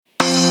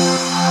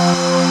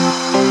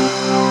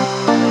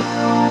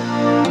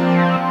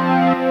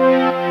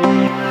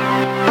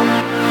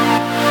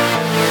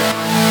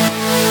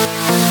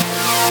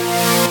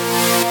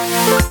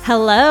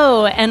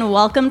Hello, and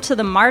welcome to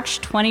the March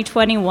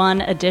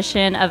 2021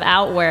 edition of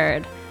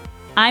Outward.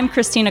 I'm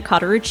Christina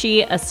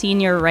Cauterucci, a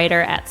senior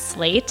writer at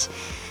Slate.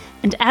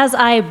 And as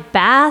I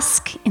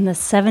bask in the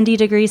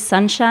 70-degree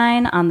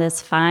sunshine on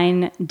this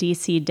fine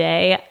DC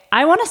day,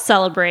 I want to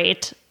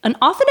celebrate an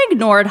often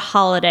ignored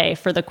holiday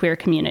for the queer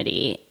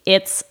community.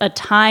 It's a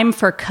time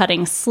for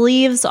cutting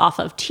sleeves off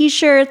of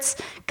t-shirts,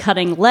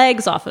 cutting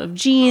legs off of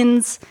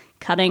jeans,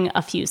 cutting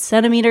a few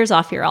centimeters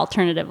off your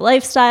alternative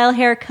lifestyle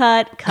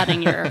haircut,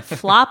 cutting your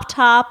flop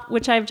top,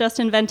 which I've just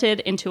invented,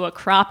 into a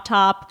crop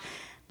top.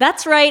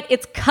 That's right,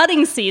 it's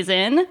cutting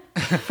season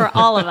for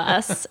all of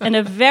us, and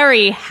a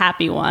very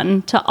happy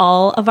one to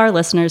all of our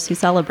listeners who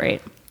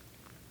celebrate.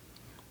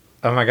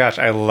 Oh my gosh,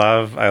 I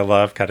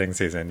love cutting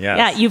season. Yes.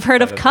 Yeah, you've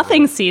heard of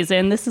cuffing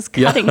season. This is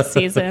cutting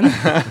season.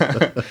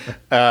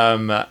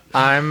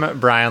 I'm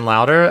Bryan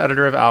Louder,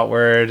 editor of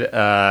Outward,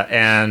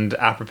 and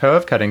apropos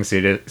of cutting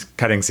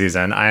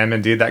season, I am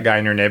indeed that guy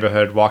in your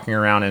neighborhood walking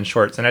around in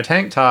shorts and a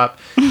tank top,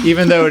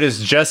 even though it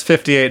is just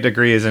 58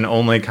 degrees and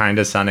only kind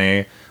of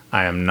sunny.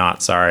 I am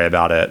not sorry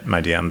about it.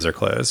 My DMs are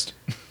closed.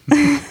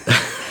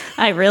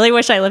 I really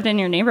wish I lived in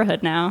your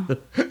neighborhood now.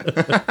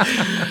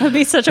 It would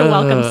be such a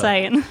welcome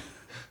sight.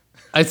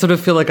 I sort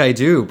of feel like I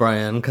do,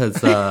 Bryan, because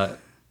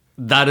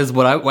that is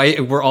what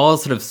we're all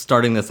sort of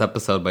starting this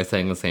episode by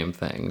saying the same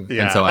thing.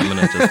 Yeah. And so I'm going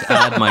to just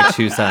add my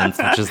 2 cents,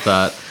 which is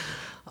that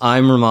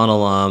I'm Rumaan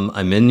alum.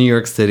 I'm in New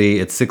York City.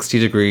 It's 60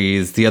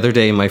 degrees. The other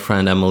day, my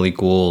friend Emily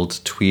Gould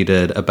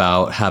tweeted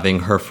about having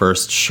her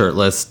first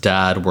shirtless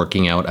dad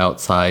working out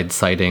outside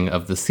sighting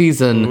of the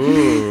season.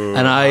 Ooh,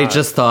 and I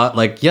just thought,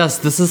 like, yes,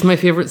 this is my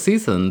favorite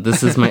season.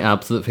 This is my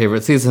absolute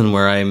favorite season,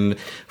 where I'm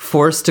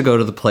forced to go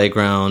to the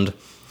playground.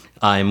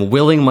 I'm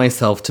willing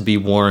myself to be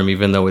warm,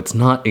 even though it's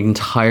not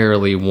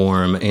entirely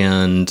warm.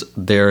 And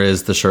there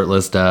is the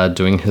shirtless dad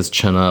doing his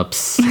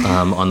chin-ups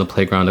on the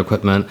playground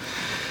equipment.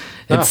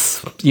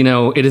 It's,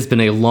 it has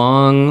been a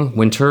long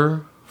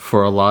winter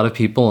for a lot of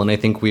people. And I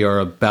think we are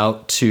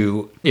about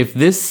to, if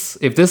this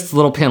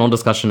little panel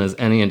discussion is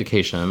any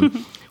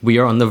indication, we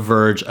are on the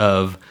verge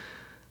of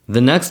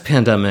the next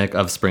pandemic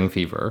of spring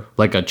fever,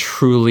 like a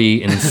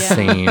truly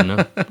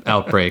insane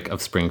outbreak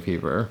of spring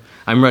fever.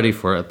 I'm ready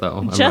for it,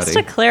 though. Just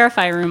to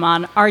clarify,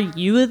 Rumaan, are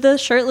you the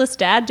shirtless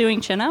dad doing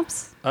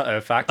chin-ups?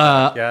 Fact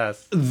check,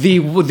 yes. The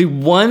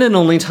one and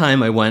only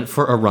time I went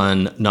for a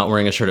run not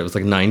wearing a shirt, it was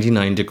like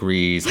 99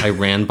 degrees. I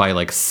ran by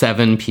like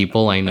 7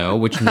 people I know,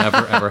 which never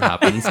ever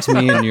happens to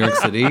me in New York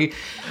City.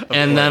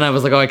 And then I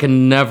was like, I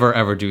can never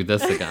ever do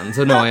this again.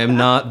 So no, I am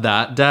not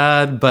that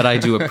dad, but I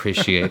do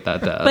appreciate that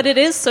dad. But it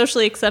is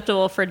socially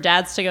acceptable for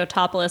dads to go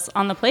topless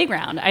on the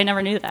playground. I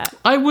never knew that.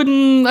 I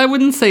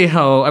wouldn't say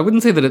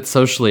that it's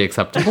socially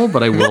acceptable,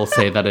 but I will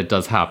say that it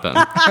does happen.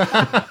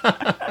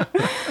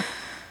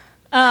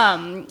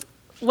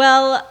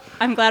 Well,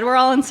 I'm glad we're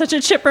all in such a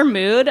chipper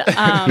mood.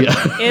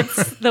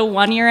 It's the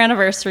 1-year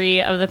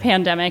anniversary of the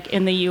pandemic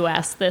in the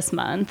U.S. this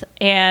month.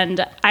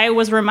 And I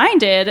was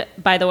reminded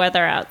by the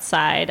weather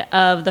outside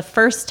of the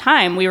first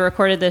time we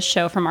recorded this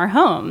show from our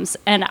homes.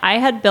 And I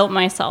had built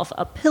myself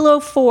a pillow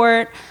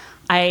fort.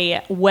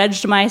 I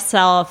wedged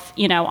myself,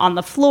 on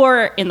the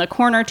floor in the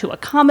corner to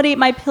accommodate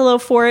my pillow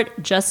fort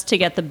just to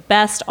get the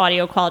best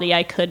audio quality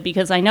I could,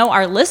 because I know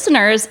our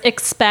listeners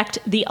expect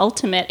the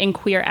ultimate in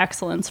queer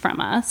excellence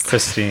from us.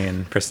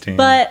 Pristine.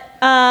 But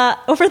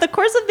over the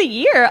course of the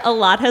year, a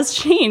lot has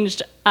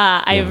changed.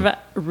 I've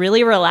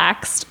really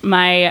relaxed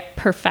my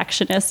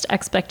perfectionist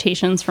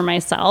expectations for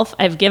myself.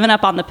 I've given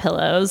up on the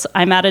pillows.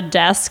 I'm at a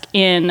desk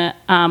in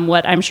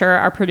what I'm sure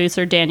our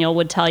producer Daniel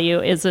would tell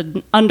you is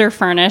an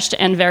underfurnished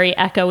and very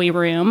echoey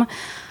room.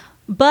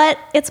 But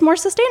it's more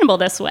sustainable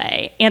this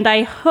way. And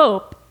I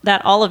hope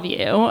that all of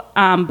you,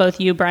 both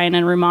you, Bryan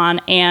and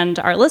Rumaan, and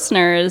our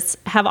listeners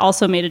have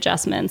also made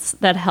adjustments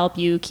that help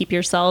you keep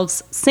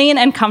yourselves sane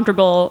and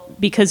comfortable,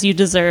 because you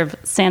deserve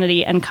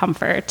sanity and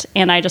comfort.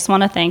 And I just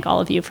want to thank all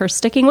of you for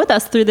sticking with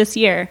us through this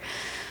year.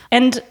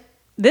 And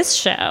this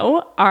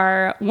show,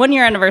 our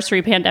 1-year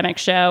anniversary pandemic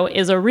show,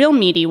 is a real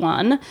meaty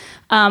one.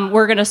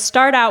 We're going to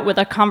start out with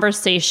a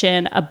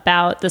conversation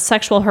about the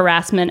sexual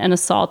harassment and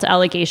assault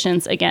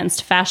allegations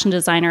against fashion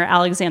designer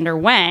Alexander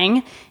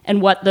Wang,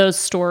 and what those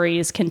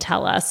stories can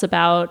tell us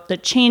about the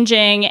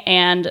changing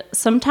and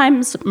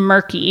sometimes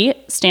murky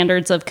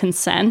standards of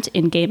consent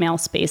in gay male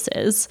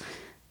spaces.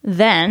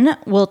 Then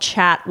we'll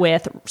chat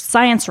with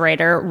science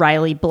writer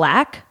Riley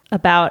Black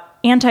about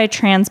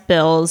anti-trans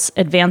bills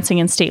advancing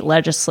in state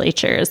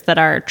legislatures that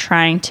are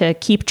trying to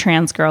keep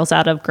trans girls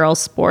out of girls'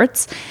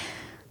 sports.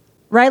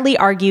 Riley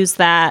argues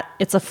that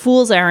it's a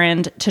fool's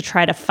errand to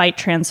try to fight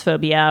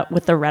transphobia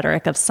with the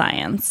rhetoric of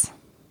science.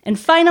 And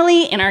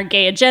finally, in our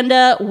gay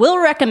agenda, we'll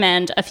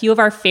recommend a few of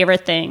our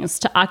favorite things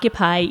to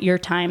occupy your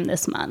time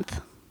this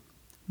month.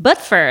 But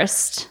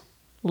first,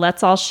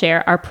 let's all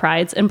share our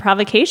prides and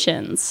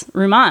provocations.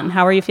 Rumaan,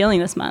 how are you feeling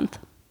this month?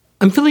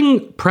 I'm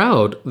feeling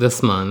proud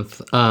this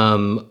month.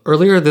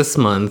 Earlier this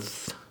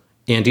month,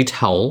 Andy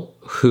Towle,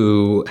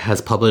 who has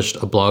published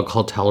a blog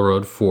called Towle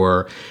Road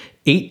for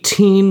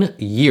 18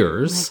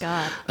 years, Oh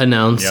my God.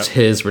 announced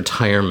his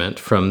retirement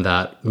from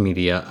that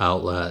media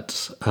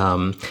outlet.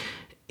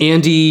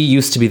 Andy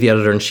used to be the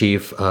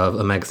editor-in-chief of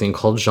a magazine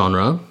called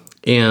Genre.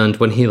 And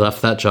when he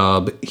left that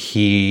job,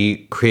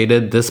 he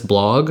created this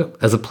blog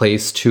as a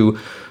place to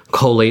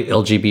collate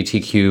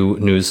LGBTQ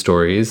news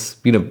stories,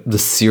 the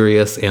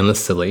serious and the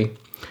silly.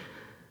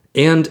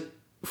 And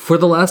for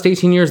the last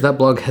 18 years, that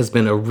blog has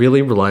been a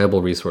really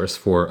reliable resource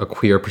for a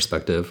queer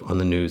perspective on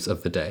the news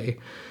of the day.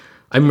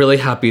 I'm really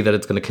happy that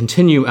it's going to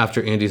continue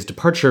after Andy's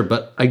departure,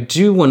 but I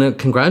do want to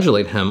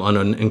congratulate him on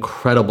an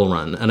incredible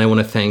run, and I want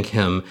to thank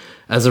him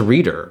as a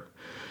reader.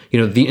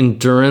 The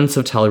endurance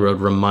of Tally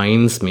Road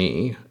reminds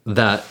me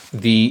that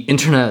the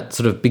internet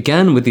sort of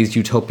began with these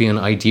utopian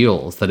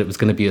ideals, that it was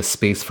going to be a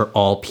space for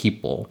all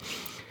people.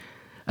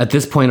 At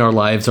this point, our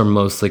lives are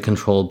mostly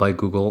controlled by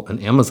Google and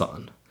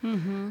Amazon.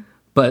 Mm-hmm.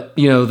 But,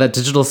 that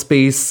digital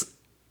space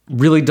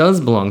really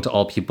does belong to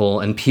all people,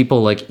 and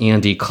people like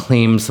Andy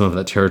claim some of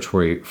that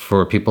territory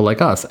for people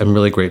like us. I'm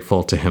really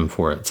grateful to him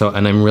for it.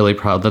 And I'm really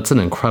proud. That's an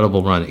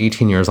incredible run.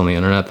 18 years on the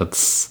internet,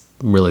 that's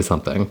really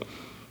something.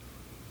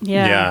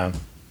 Yeah.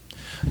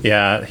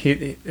 Yeah,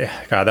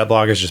 God, that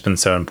blog has just been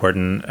so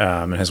important,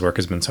 and his work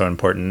has been so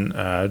important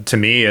to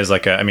me. As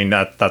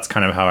that's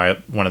kind of how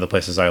one of the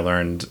places I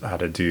learned how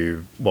to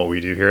do what we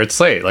do here at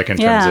Slate, in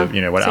terms of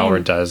what same.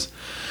 Alward does.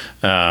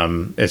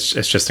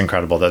 It's just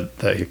incredible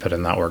that he put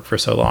in that work for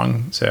so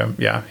long. So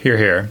yeah,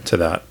 here to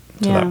that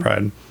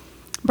pride.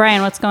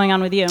 Bryan, what's going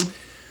on with you?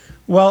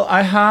 Well,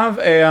 I have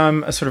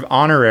a sort of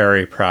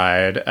honorary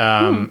pride.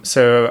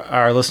 So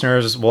our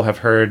listeners will have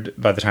heard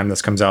by the time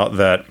this comes out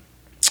that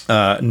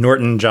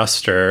Norton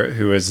Juster,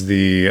 who is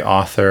the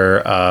author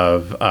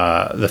of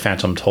The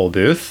Phantom Toll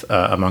Booth,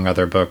 among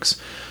other books,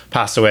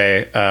 passed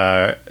away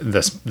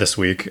this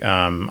week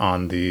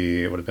on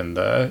the, it would have been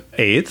the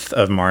 8th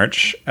of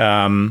March.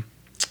 And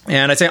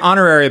I say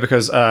honorary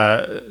because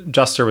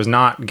Juster was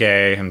not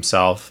gay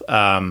himself,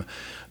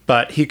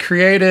 but he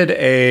created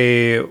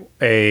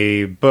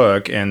a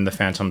book in The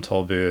Phantom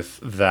Toll Booth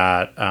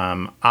that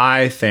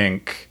I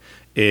think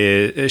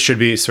it should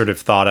be sort of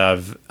thought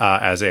of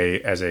as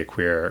a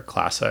queer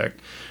classic.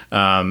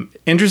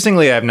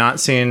 Interestingly, I've not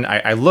seen.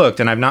 I looked,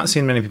 and I've not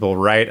seen many people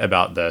write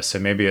about this. So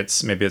maybe it's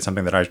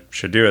something that I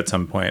should do at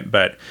some point.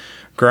 But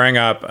growing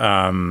up,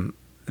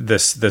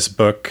 this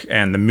book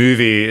and the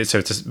movie. So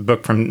it's a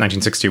book from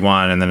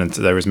 1961, and then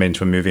that was made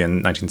into a movie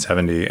in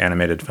 1970,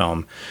 animated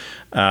film.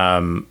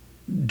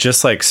 Just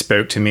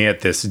spoke to me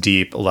at this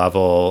deep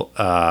level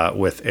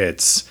with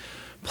its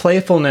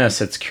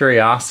playfulness, its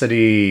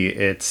curiosity,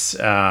 its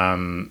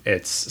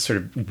sort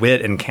of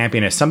wit and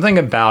campiness. Something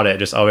about it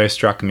just always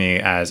struck me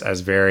as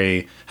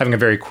having a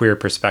very queer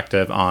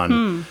perspective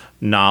on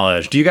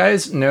knowledge. Do you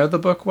guys know the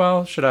book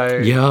well? Should I?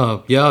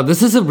 Yeah.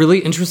 This is a really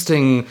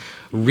interesting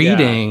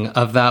reading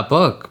of that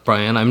book,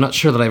 Bryan. I'm not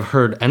sure that I've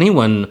heard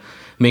anyone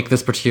make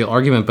this particular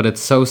argument, but it's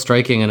so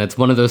striking, and it's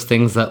one of those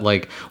things that,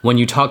 when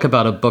you talk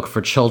about a book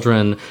for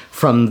children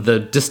from the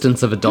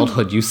distance of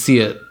adulthood, you see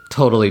it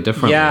totally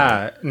differently.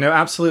 Yeah, no,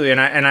 absolutely. And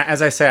I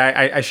as I say,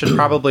 I should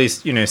probably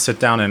sit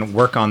down and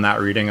work on that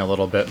reading a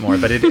little bit more.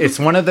 But it's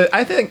one of the,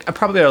 I think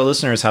probably our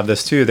listeners have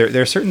this too.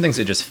 There are certain things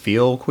that just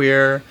feel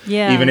queer,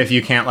 even if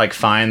you can't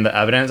find the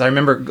evidence. I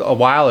remember a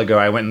while ago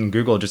I went and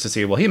Googled just to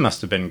see, well, he must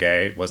have been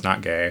gay, was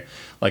not gay.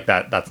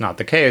 That's not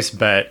the case.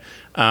 But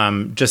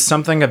just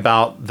something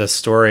about the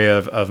story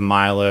of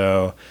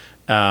Milo.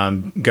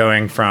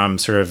 Going from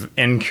sort of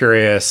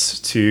incurious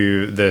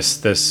to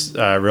this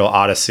real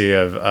odyssey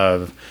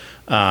of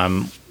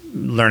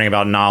learning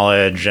about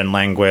knowledge and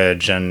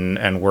language and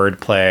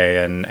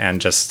wordplay and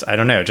just, I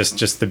don't know,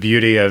 just the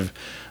beauty of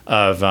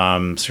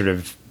sort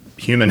of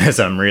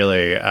humanism,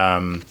 really.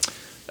 And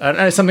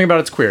something about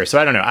it's queer. So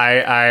I don't know.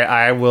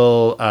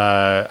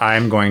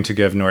 I'm going to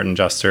give Norton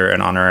Juster an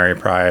honorary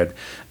pride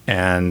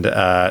and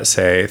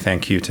say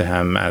thank you to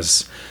him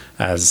as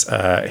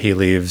he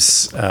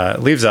leaves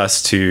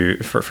us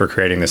for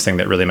creating this thing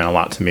that really meant a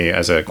lot to me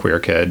as a queer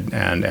kid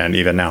and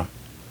even now.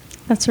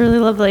 That's really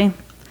lovely.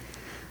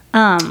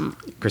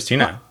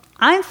 Christina.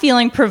 I'm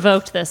feeling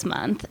provoked this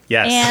month.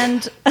 Yes.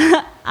 And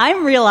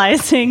I'm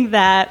realizing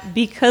that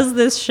because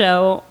this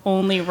show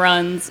only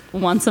runs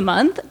once a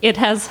month, it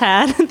has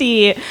had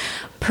the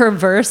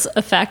perverse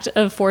effect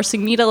of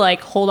forcing me to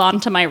hold on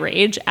to my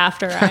rage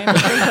after I'm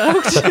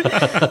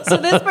provoked. So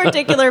this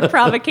particular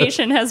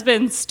provocation has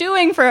been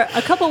stewing for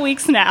a couple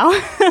weeks now.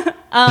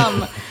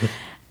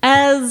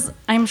 As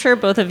I'm sure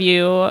both of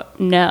you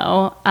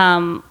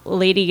know,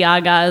 Lady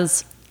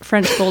Gaga's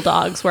French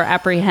bulldogs were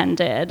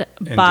apprehended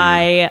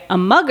by a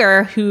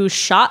mugger who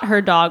shot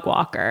her dog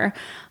walker.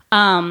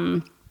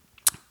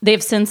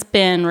 They've since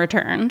been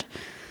returned.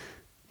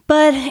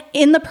 But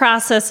in the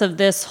process of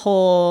this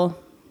whole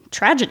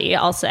tragedy,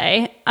 I'll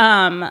say,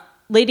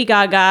 Lady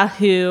Gaga,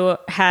 who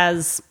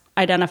has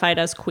identified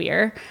as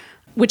queer,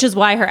 which is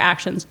why her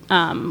actions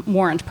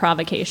warrant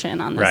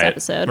provocation on this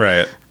episode.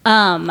 Right.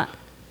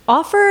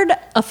 offered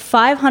a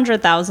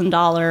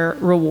 $500,000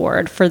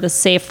 reward for the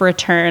safe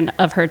return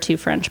of her 2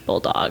 French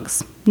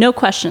bulldogs. No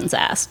questions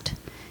asked.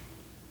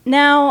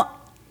 Now,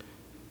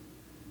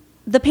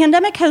 the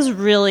pandemic has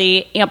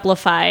really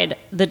amplified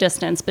the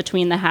distance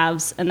between the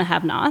haves and the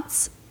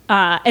have-nots,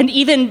 and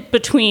even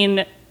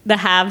between the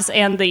haves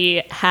and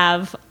the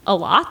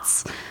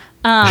have-a-lots.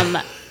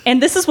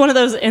 And this is one of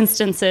those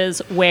instances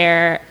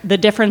where the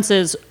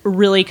differences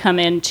really come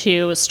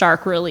into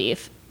stark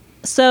relief.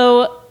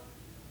 So,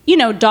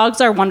 dogs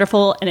are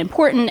wonderful and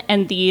important,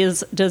 and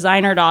these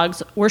designer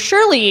dogs were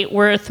surely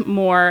worth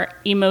more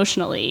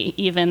emotionally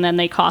even than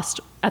they cost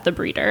at the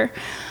breeder.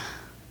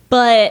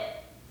 But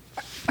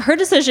her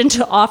decision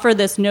to offer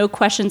this no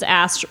questions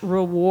asked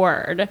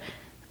reward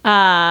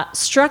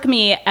struck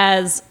me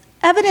as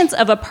evidence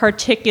of a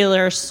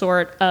particular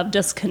sort of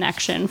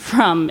disconnection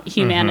from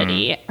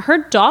humanity. Her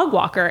dog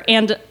walker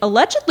and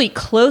allegedly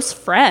close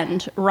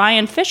friend,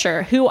 Ryan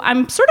Fisher, who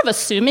I'm sort of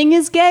assuming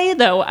is gay,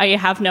 though I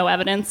have no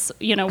evidence,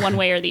 one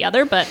way or the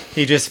other, but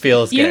he just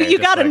feels gay. You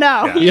got to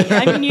know.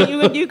 Yeah. I mean,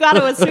 you got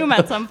to assume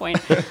at some point.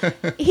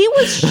 He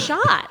was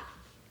shot.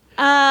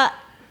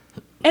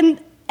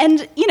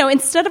 And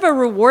instead of a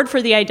reward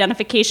for the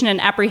identification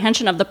and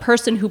apprehension of the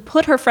person who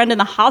put her friend in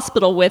the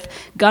hospital with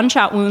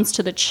gunshot wounds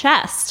to the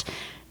chest,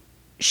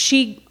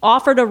 she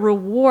offered a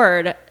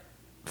reward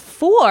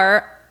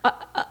for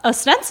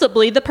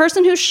ostensibly the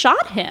person who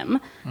shot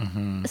him,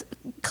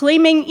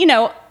 claiming,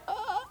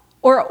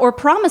 or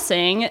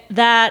promising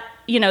that,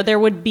 there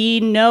would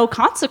be no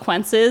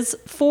consequences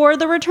for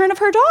the return of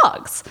her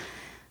dogs.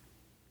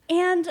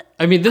 And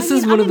I mean, this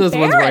is one of those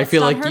ones where I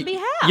feel like,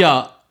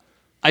 yeah,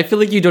 I feel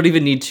like you don't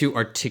even need to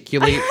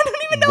articulate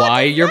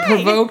why you're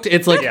provoked.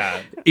 It's like,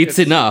 it's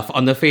enough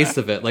on the face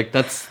of it. Like,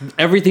 that's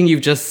everything you've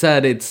just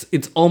said.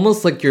 It's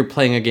almost like you're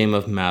playing a game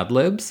of Mad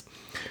Libs,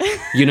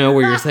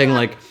 where you're saying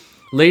like,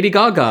 Lady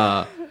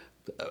Gaga,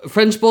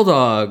 French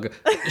Bulldog,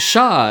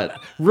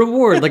 shot,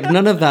 reward. Like,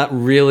 none of that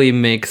really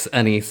makes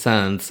any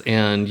sense.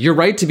 And you're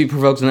right to be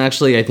provoked. And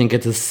actually, I think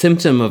it's a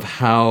symptom of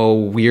how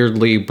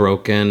weirdly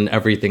broken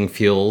everything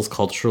feels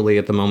culturally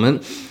at the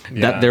moment,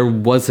 that there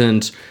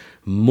wasn't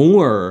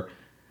more.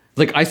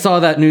 Like, I saw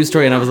that news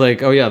story and I was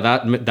like, oh yeah,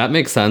 that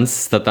makes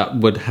sense that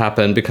would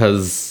happen,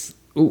 because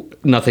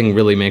nothing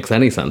really makes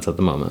any sense at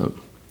the moment.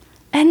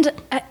 And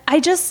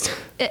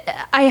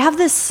I have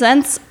this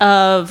sense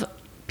of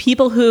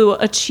people who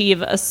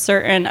achieve a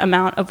certain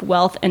amount of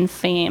wealth and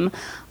fame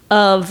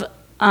of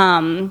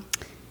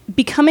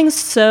becoming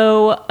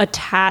so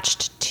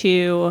attached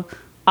to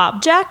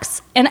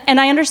objects. And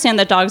I understand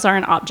that dogs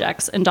aren't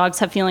objects and dogs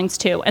have feelings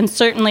too. And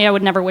certainly I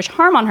would never wish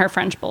harm on her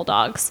French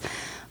bulldogs.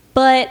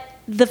 But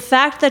the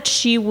fact that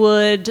she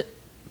would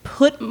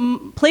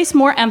place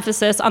more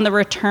emphasis on the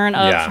return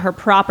of her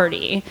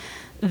property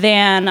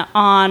than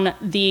on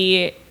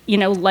the,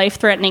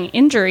 life-threatening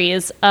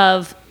injuries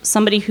of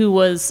somebody who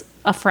was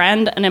a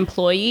friend, an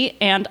employee,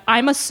 and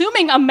I'm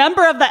assuming a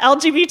member of the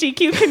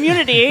LGBTQ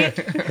community,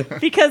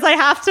 because I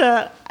have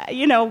to,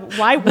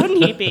 why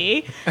wouldn't he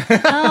be,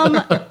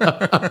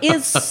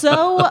 is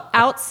so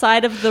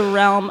outside of the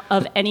realm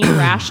of any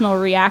rational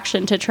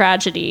reaction to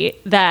tragedy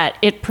that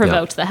it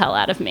provoked the hell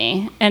out of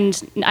me.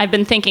 And I've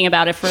been thinking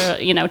about it for,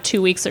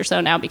 2 weeks or so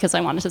now, because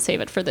I wanted to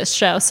save it for this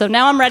show. So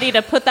now I'm ready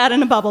to put that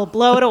in a bubble,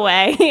 blow it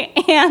away,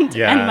 and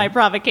end my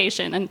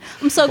provocation. And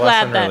I'm so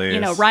glad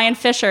that, Ryan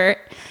Fisher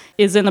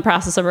is in the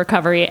process of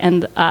recovery,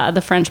 and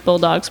the French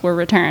bulldogs were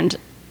returned.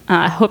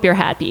 I hope you're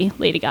happy,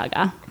 Lady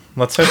Gaga.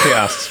 Let's hope he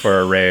asks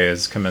for a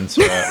raise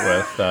commensurate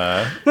with...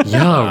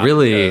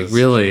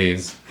 really.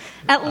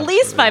 At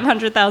least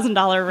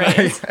 $500,000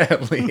 raise.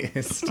 At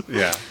least,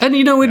 yeah. And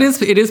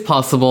it is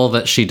possible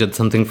that she did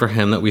something for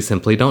him that we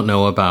simply don't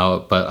know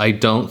about, but I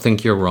don't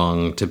think you're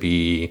wrong to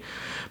be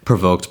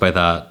provoked by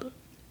that.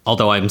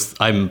 Although I'm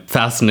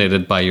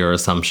fascinated by your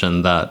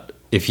assumption that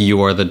if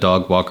you are the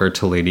dog walker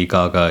to Lady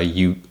Gaga,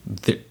 you,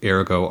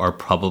 ergo, are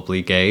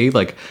probably gay.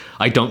 Like,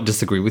 I don't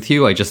disagree with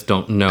you. I just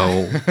don't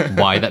know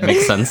why that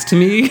makes sense to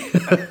me.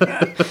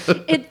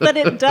 But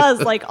it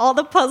does. Like, all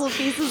the puzzle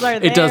pieces are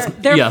there. It does.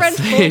 They're yes, French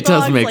bulldogs. It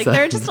does make like, sense.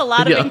 there are just a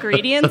lot of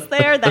ingredients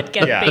there that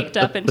get baked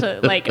up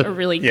into, like, a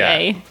really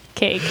gay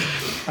cake.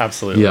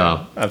 Absolutely.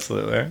 Yeah.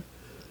 Absolutely.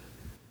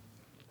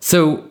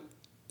 So,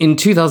 in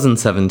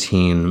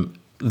 2017,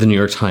 the New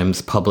York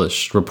Times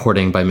published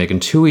reporting by Megan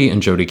Twohey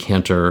and Jodi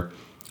Kantor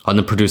on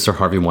the producer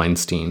Harvey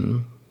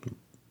Weinstein,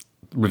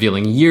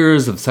 revealing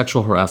years of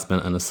sexual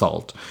harassment and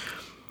assault.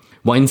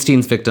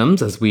 Weinstein's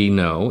victims, as we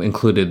know,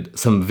 included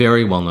some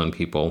very well-known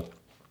people.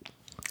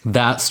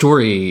 That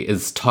story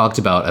is talked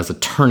about as a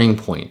turning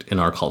point in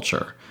our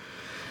culture,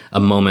 a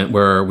moment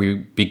where we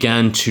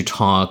began to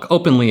talk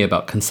openly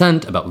about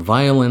consent, about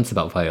violence,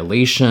 about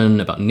violation,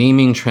 about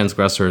naming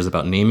transgressors,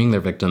 about naming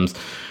their victims.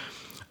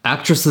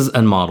 Actresses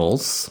and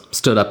models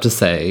stood up to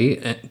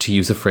say, to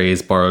use a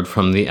phrase borrowed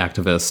from the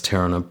activist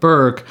Tarana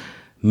Burke,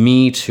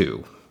 "Me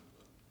too."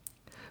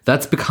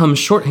 That's become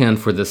shorthand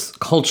for this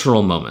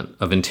cultural moment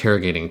of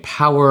interrogating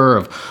power,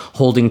 of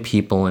holding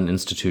people and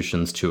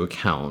institutions to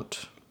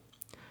account.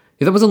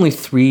 That was only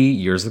 3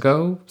 years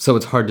ago, so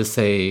it's hard to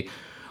say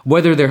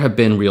whether there have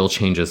been real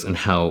changes in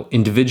how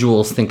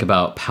individuals think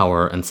about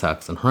power and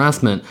sex and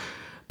harassment.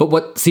 But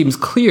what seems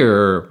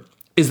clear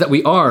is that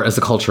we are, as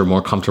a culture,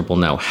 more comfortable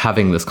now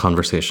having this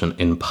conversation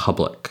in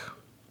public.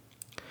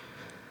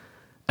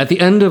 At the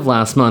end of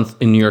last month,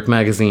 in New York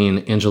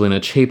Magazine,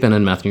 Angelina Chapin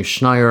and Matthew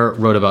Schneier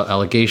wrote about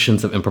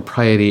allegations of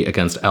impropriety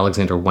against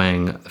Alexander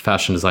Wang, the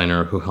fashion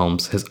designer who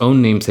helms his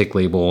own namesake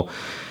label.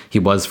 He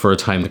was, for a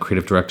time, the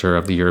creative director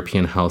of the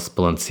European house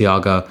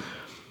Balenciaga.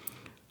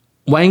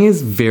 Wang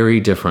is very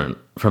different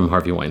from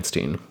Harvey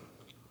Weinstein.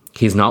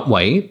 He's not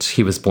white.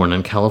 He was born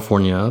in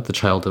California, the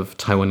child of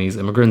Taiwanese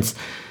immigrants,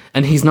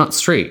 and he's not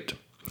straight.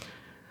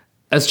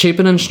 As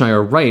Chapin and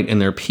Schneier write in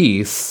their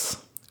piece,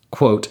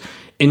 quote,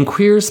 "In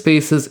queer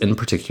spaces in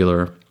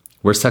particular,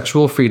 where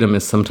sexual freedom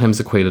is sometimes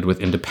equated with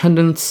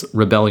independence,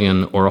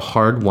 rebellion, or a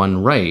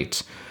hard-won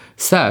right,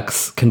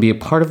 sex can be a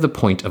part of the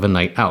point of a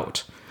night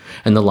out,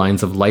 and the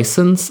lines of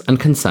license and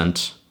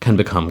consent can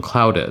become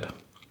clouded."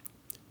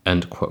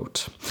 End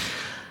quote.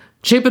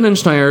 Chapin and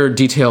Schneier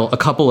detail a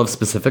couple of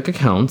specific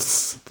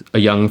accounts. A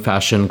young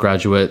fashion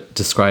graduate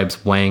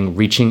describes Wang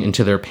reaching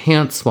into their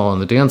pants while on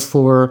the dance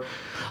floor.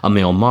 A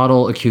male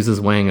model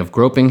accuses Wang of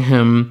groping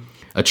him.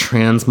 A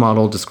trans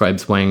model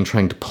describes Wang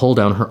trying to pull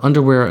down her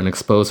underwear and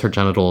expose her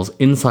genitals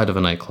inside of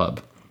a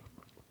nightclub.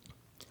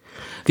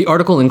 The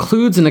article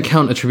includes an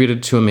account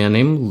attributed to a man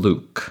named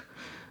Luke,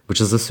 which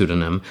is a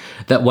pseudonym,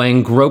 that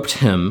Wang groped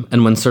him,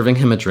 and when serving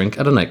him a drink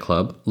at a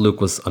nightclub, Luke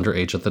was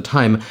underage at the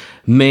time,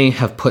 may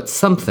have put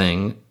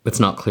something, it's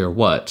not clear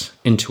what,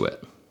 into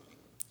it.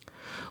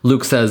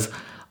 Luke says,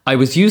 "I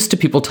was used to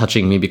people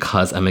touching me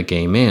because I'm a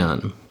gay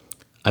man.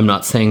 I'm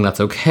not saying that's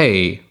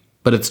okay,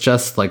 but it's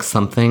just like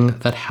something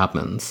that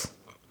happens."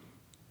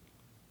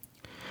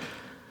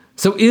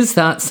 So is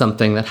that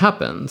something that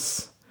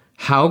happens?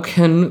 How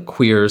can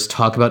queers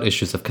talk about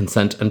issues of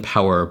consent and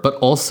power, but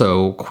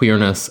also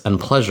queerness and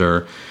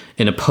pleasure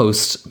in a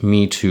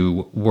post-Me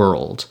Too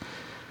world?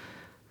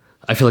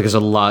 I feel like there's a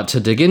lot to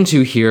dig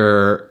into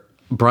here.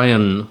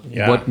 Bryan,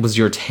 What was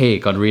your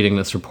take on reading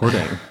this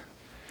reporting?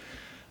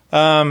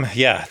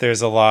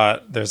 There's a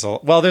lot,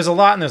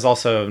 and there's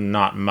also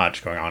not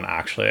much going on,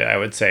 actually, I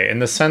would say, in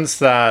the sense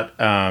that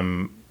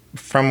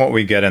from what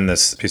we get in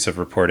this piece of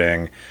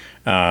reporting,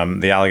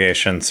 the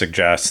allegation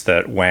suggests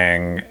that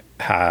Wang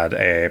had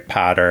a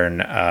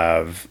pattern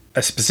of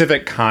a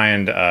specific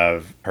kind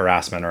of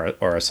harassment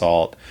or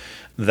assault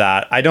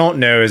that I don't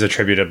know is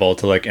attributable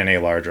to like any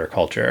larger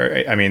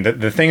culture. I mean,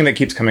 the thing that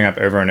keeps coming up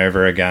over and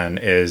over again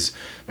is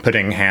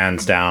putting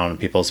hands down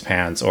people's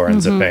pants or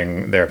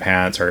unzipping their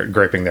pants or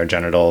graping their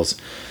genitals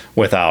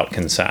without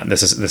consent.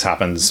 This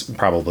happens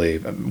probably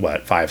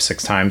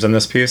 5-6 times in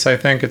this piece. I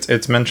think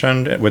it's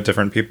mentioned with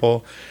different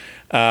people.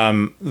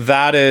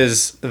 That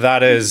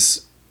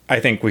is I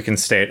think we can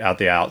state at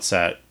the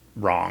outset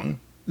wrong.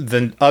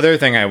 The other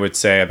thing I would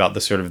say about the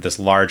sort of this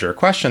larger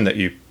question that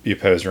you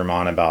posed,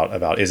 Rumaan,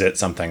 about is it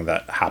something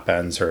that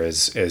happens, or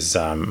is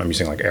I'm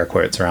using like air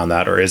quotes around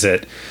that, or is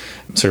it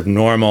sort of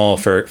normal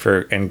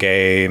for in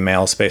gay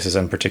male spaces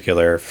in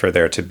particular for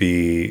there to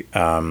be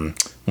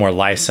more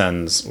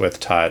license with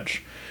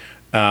touch?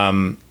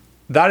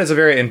 That is a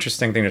very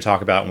interesting thing to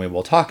talk about, and we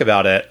will talk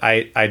about it.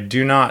 I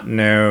do not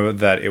know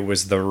that it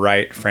was the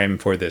right frame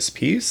for this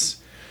piece.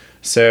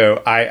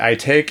 So I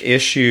take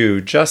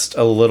issue just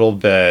a little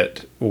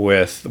bit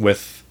with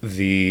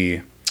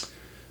the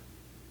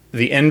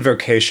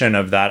invocation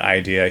of that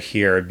idea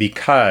here,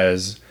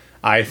 because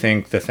I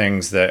think the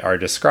things that are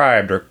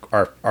described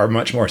are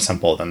much more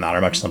simple than that, are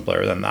much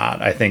simpler than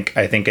that. I think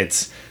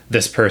it's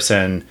this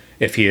person,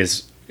 if he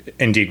is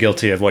indeed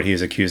guilty of what he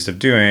is accused of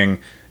doing,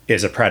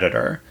 is a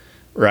predator,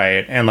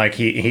 right? And like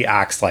he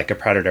acts like a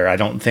predator. I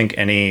don't think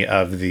any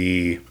of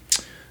the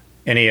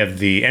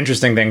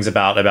interesting things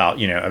about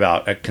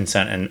a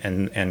consent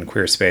and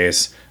queer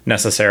space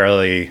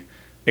necessarily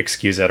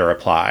excuse it or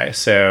apply.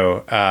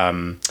 So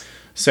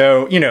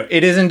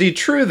it is indeed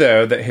true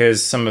though that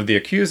some of the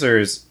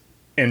accusers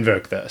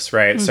invoke this,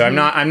 right? Mm-hmm. So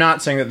I'm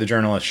not saying that the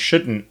journalist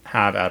shouldn't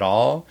have at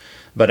all,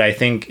 but I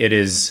think it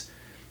is.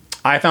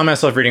 I found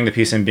myself reading the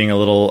piece and being a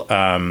little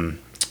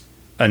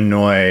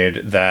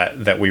annoyed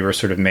that we were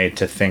sort of made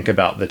to think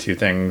about the two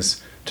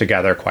things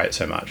together quite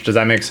so much. Does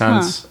that make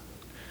sense? Huh.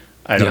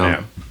 I don't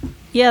know.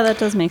 Yeah, that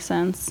does make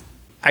sense.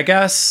 I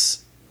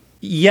guess,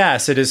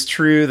 yes, it is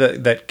true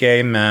that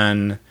gay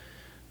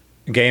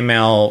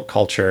male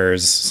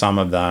cultures, some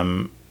of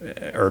them,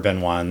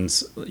 urban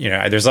ones,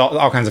 there's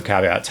all kinds of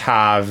caveats,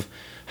 have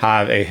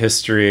a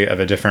history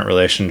of a different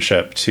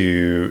relationship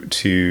to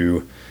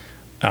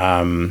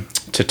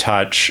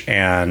touch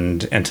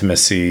and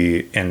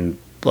intimacy in,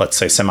 let's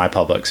say,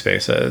 semi-public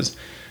spaces.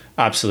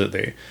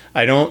 Absolutely.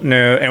 I don't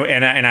know.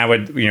 And I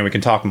would, we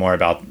can talk more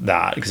about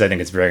that because I think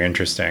it's very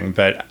interesting,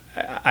 but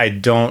I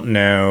don't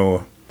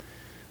know.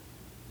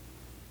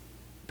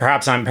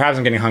 Perhaps I'm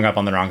getting hung up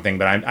on the wrong thing,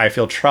 but I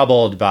feel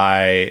troubled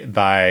by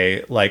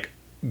like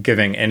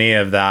giving any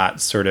of that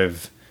sort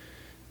of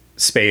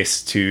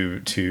space to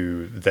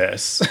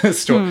this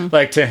story,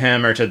 like to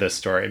him or to this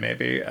story,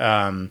 maybe.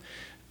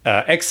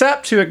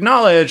 Except to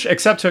acknowledge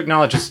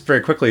just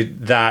very quickly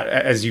that,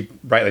 as you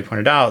rightly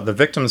pointed out, the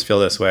victims feel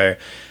this way,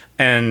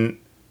 and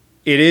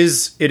it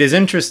is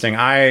interesting.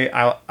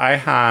 I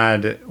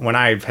had, when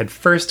I had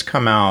first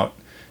come out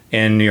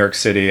in New York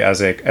City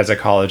as a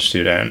college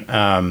student,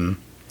 and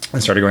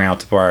started going out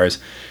to bars,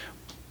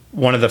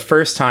 one of the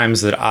first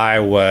times that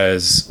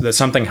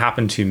something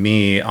happened to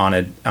me on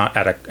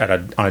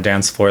a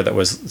dance floor that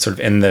was sort of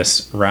in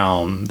this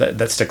realm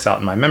that sticks out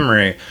in my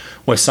memory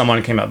was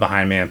someone came up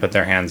behind me and put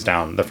their hands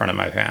down the front of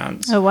my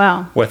pants. Oh,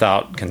 wow.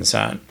 Without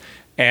consent.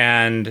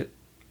 And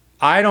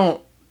I don't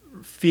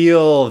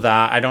feel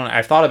that,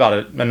 I've thought about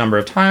it a number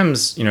of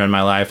times, in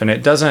my life, and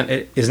it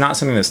is not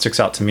something that sticks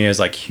out to me as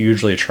like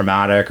hugely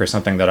traumatic or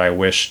something that I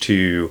wish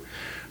to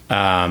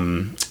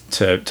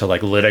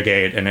like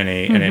litigate in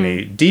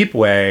any deep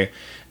way,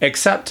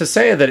 except to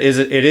say that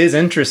it is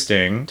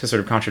interesting to sort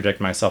of contradict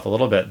myself a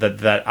little bit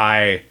that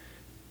I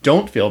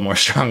don't feel more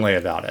strongly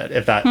about it,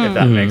 if that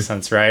makes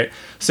sense, right?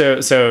 So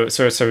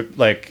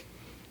like,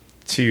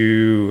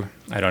 to,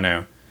 I don't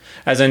know,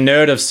 as a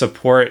note of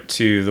support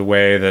to the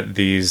way that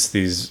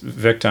these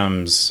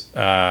victims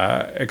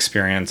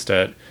experienced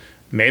it,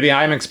 maybe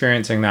I'm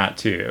experiencing that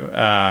too,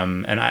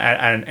 and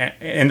I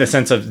in the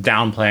sense of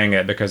downplaying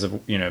it because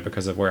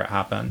of where it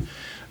happened.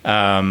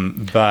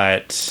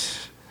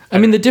 But I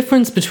mean, the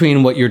difference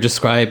between what you're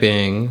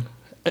describing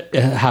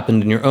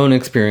happened in your own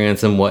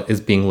experience and what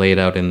is being laid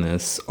out in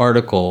this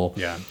article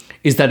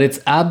is that it's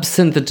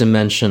absent the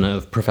dimension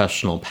of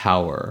professional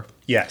power.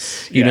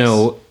 Yes. You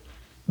know,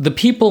 the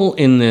people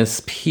in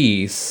this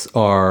piece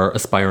are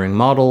aspiring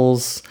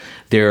models.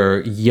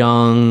 They're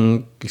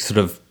young, sort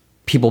of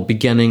people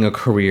beginning a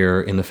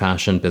career in the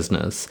fashion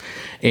business,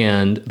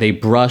 and they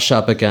brush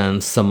up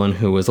against someone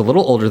who is a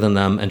little older than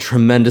them and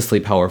tremendously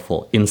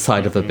powerful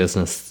inside of the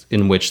business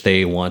in which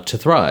they want to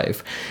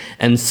thrive.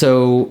 And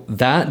so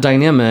that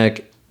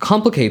dynamic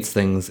complicates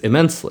things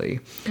immensely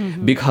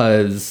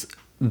because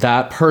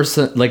that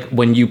person, like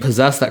when you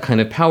possess that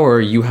kind of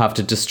power, you have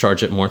to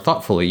discharge it more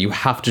thoughtfully. You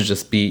have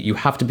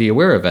to be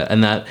aware of it.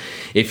 And that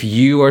if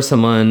you are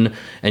someone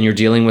and you're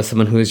dealing with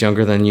someone who is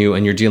younger than you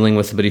and you're dealing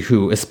with somebody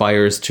who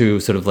aspires to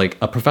sort of like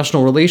a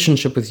professional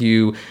relationship with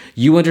you,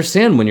 you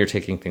understand when you're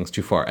taking things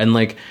too far. And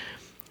like,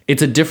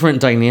 it's a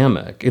different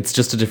dynamic. It's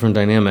just a different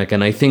dynamic.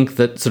 And I think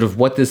that sort of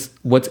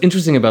what's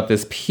interesting about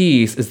this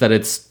piece is that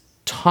it's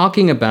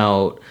talking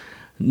about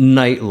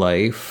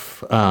nightlife.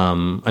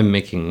 I'm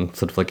making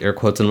sort of like air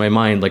quotes in my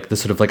mind, like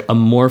this sort of like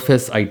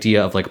amorphous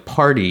idea of like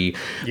party,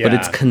 but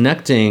it's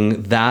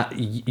connecting that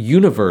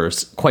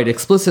universe quite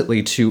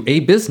explicitly to a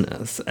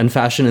business, and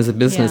fashion is a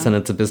business, and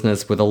it's a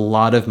business with a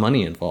lot of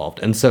money involved.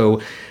 And so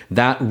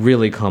that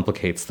really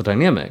complicates the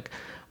dynamic.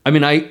 I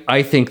mean,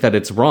 I think that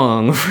it's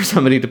wrong for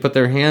somebody to put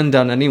their hand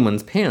down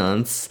anyone's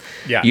pants.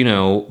 Yeah. You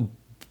know,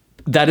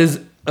 that is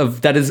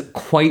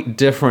quite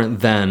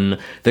different than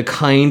the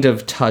kind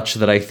of touch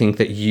that I think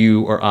that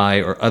you or I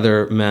or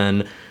other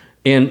men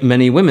and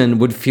many women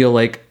would feel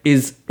like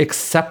is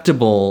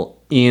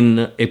acceptable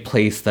in a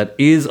place that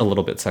is a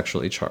little bit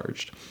sexually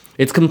charged.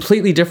 It's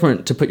completely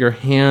different to put your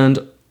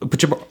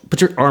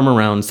arm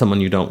around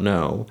someone you don't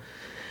know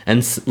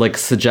and like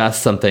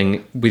suggest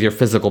something with your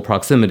physical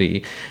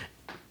proximity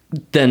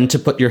than to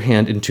put your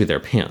hand into their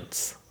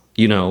pants.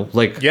 You know,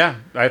 like... Yeah,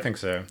 I think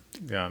so.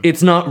 Yeah.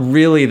 It's not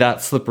really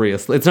that slippery.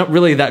 It's not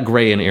really that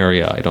gray an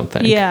area, I don't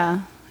think.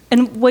 Yeah.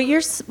 And what you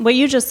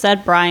just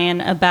said,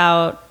 Bryan,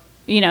 about,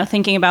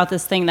 thinking about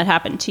this thing that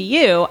happened to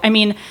you, I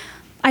mean,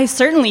 I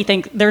certainly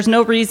think there's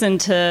no reason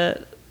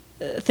to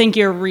think that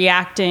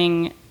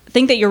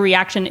your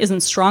reaction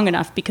isn't strong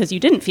enough because you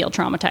didn't feel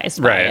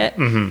traumatized by it.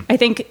 Mm-hmm. I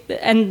think,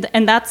 and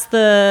that's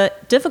the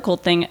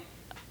difficult thing,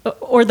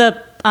 or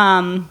the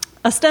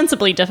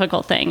ostensibly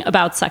difficult thing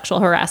about sexual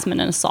harassment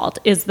and assault,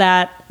 is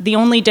that the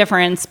only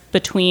difference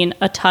between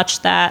a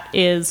touch that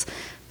is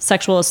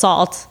sexual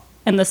assault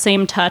and the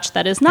same touch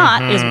that is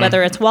not is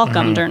whether it's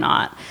welcomed or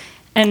not.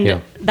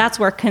 And that's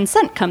where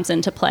consent comes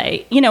into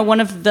play. One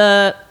of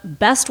the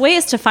best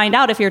ways to find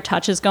out if your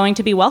touch is going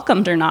to be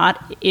welcomed or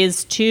not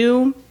is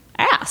to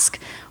ask,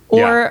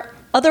 or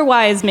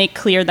otherwise make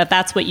clear that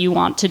that's what you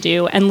want to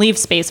do and leave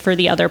space for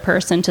the other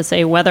person to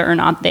say whether or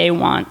not they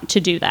want to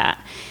do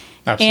that.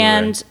 Absolutely.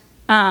 And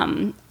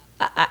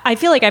I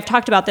feel like I've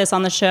talked about this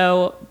on the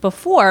show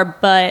before,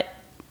 but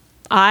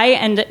I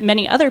and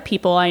many other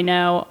people I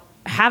know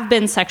have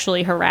been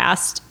sexually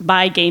harassed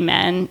by gay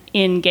men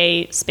in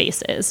gay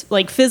spaces,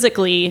 like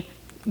physically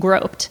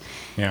groped.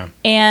 Yeah.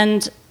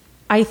 And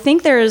I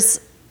think there's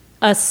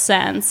a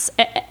sense,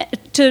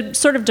 to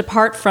sort of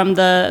depart from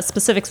the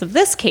specifics of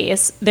this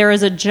case, there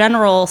is a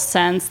general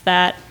sense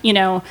that,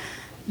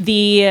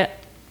 the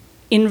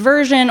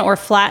inversion or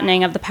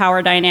flattening of the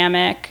power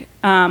dynamic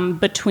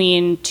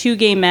between two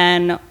gay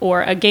men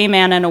or a gay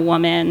man and a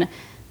woman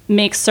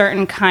makes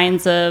certain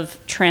kinds of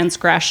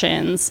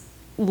transgressions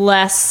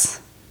less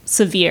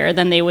severe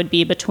than they would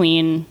be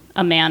between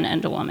a man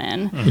and a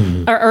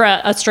woman, or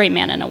a straight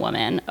man and a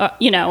woman,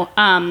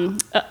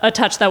 a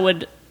touch that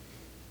would,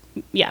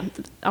 yeah,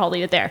 I'll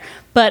leave it there.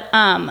 But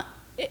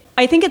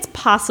I think it's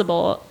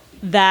possible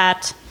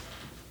that,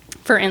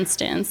 for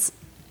instance,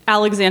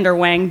 Alexander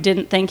Wang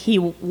didn't think he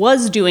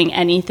was doing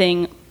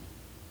anything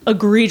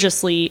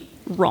egregiously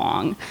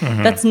wrong.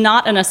 That's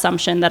not an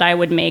assumption that I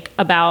would make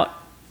about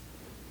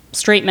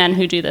straight men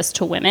who do this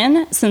to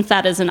women, since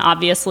that is an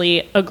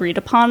obviously agreed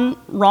upon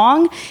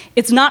wrong.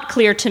 It's not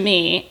clear to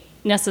me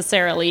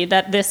necessarily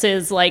that this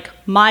is like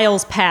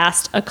miles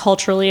past a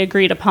culturally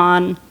agreed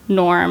upon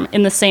norm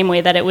in the same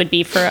way that it would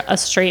be for a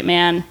straight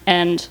man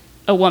and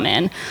a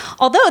woman.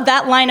 Although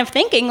that line of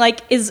thinking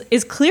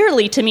is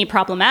clearly to me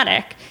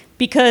problematic,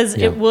 because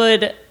it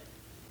would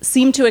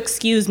seem to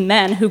excuse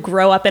men who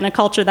grow up in a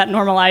culture that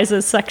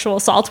normalizes sexual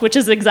assault, which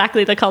is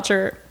exactly the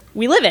culture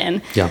we live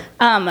in.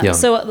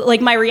 So like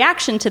my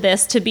reaction to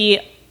this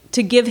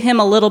to give him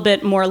a little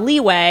bit more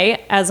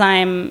leeway as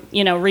I'm,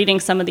 reading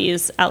some of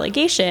these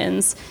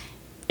allegations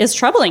is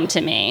troubling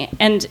to me.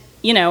 And,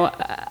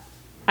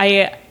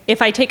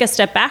 if I take a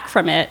step back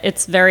from it,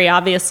 it's very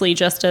obviously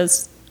just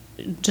as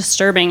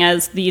disturbing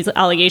as these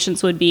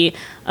allegations would be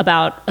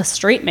about a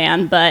straight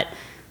man. But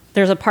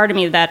there's a part of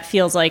me that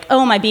feels like,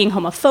 oh, am I being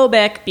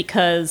homophobic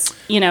because,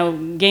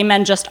 gay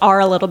men just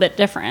are a little bit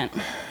different?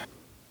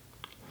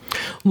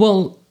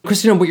 Well,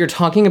 Christina, what you're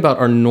talking about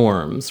are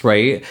norms,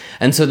 right?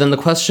 And so then the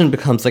question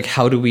becomes like,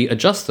 how do we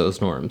adjust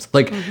those norms?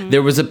 Like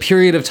there was a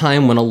period of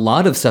time when a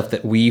lot of stuff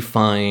that we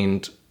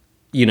find,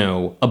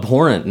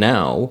 abhorrent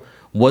now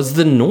was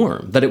the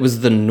norm, that it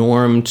was the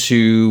norm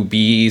to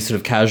be sort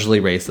of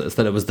casually racist,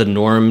 that it was the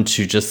norm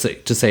to just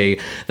say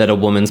that a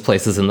woman's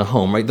place is in the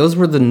home, right? Those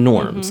were the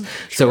norms.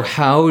 So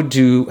how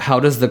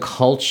does the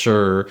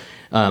culture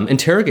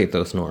interrogate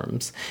those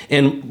norms?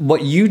 And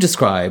what you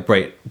describe,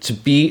 right, to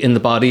be in the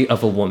body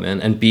of a woman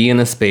and be in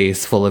a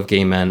space full of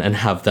gay men and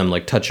have them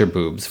like touch your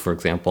boobs, for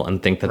example,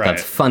 and think that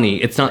that's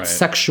funny. It's not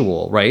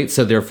sexual, right?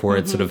 So therefore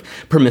it's sort of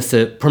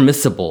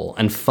permissible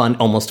and fun,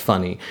 almost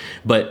funny,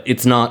 but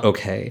it's not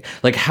okay.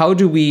 Like, how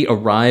do we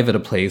arrive at a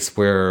place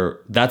where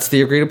that's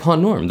the agreed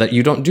upon norm, that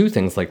you don't do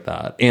things like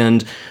that?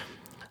 And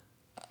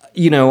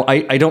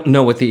I don't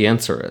know what the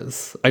answer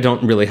is. I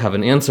don't really have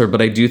an answer,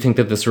 but I do think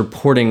that this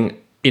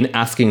reporting, in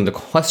asking the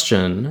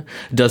question,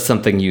 does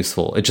something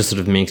useful. It just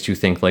sort of makes you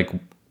think, like,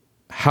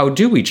 how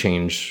do we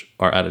change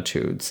our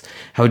attitudes?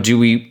 How do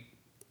we,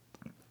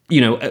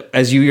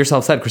 as you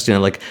yourself said, Christina,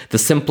 like the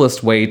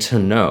simplest way to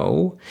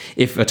know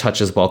if a touch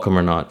is welcome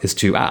or not is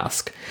to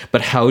ask.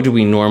 But how do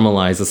we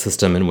normalize a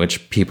system in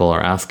which people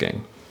are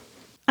asking?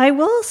 I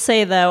will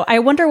say, though, I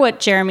wonder what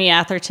Jeremy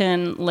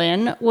Atherton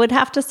Lynn would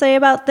have to say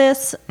about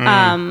this.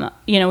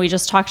 We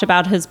just talked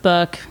about his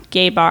book,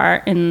 Gay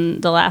Bar,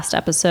 in the last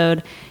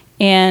episode.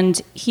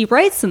 And he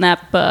writes in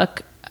that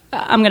book,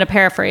 I'm going to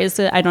paraphrase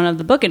it, I don't have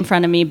the book in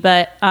front of me,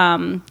 but,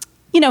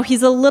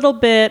 he's a little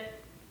bit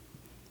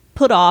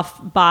put off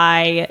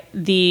by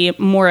the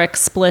more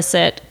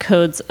explicit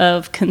codes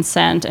of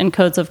consent and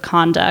codes of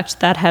conduct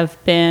that have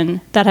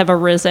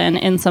arisen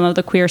in some of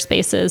the queer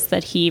spaces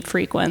that he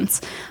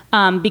frequents.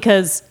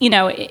 Because,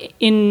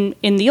 in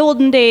the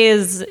olden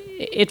days,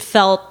 it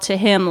felt to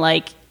him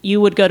like you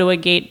would go to a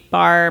gay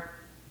bar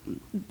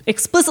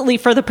explicitly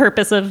for the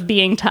purpose of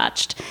being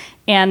touched.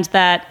 And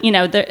that,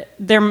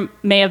 there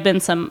may have been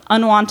some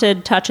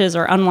unwanted touches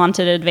or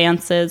unwanted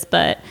advances,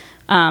 but,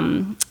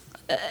 and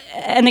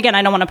again,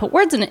 I don't want to put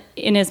words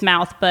in his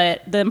mouth,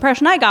 but the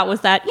impression I got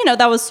was that,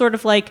 that was sort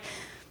of like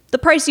the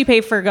price you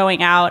pay for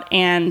going out,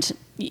 and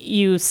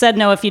you said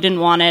no if you didn't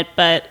want it,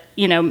 but,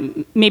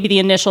 maybe the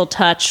initial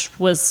touch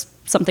was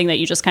something that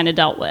you just kind of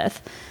dealt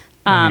with.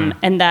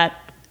 And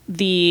that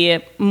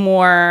the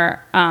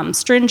more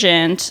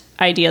stringent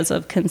ideas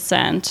of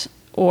consent,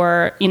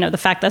 or, the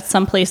fact that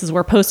some places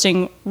were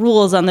posting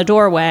rules on the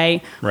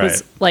doorway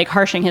was like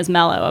harshing his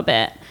mellow a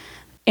bit.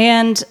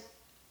 And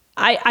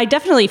I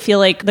definitely feel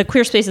like the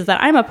queer spaces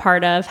that I'm a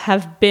part of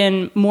have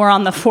been more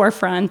on the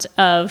forefront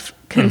of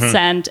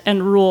consent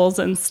and rules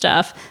and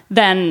stuff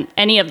than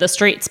any of the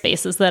straight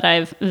spaces that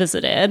I've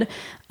visited.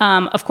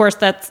 Of course,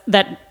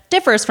 that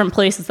differs from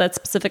places that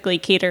specifically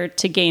cater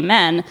to gay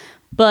men.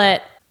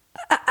 But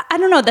I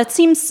don't know, that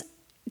seems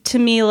to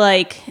me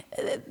like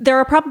there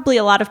are probably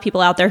a lot of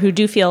people out there who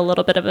do feel a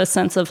little bit of a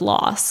sense of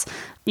loss,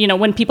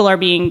 when people are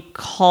being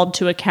called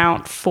to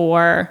account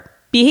for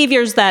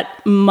behaviors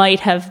that might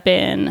have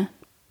been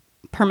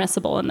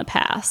permissible in the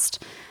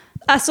past.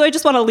 So I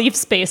just want to leave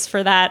space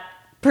for that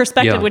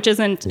perspective, which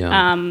isn't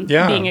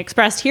being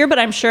expressed here, but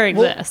I'm sure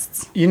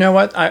exists. Well, you know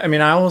what? I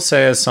mean, I will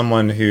say, as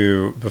someone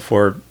who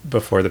before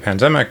the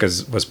pandemic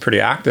was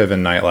pretty active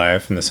in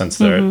nightlife, in the sense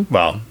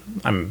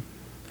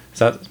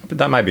that,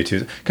 that might be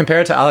too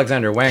compared to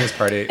Alexander Wang's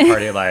party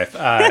life,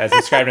 as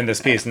described in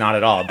this piece. Not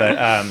at all,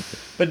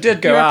 but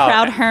did go out. You're a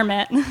proud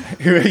hermit.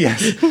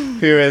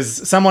 Who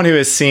is someone who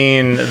has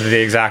seen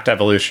the exact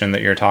evolution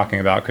that you're talking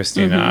about,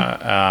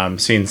 Christina.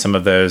 Seen some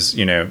of those,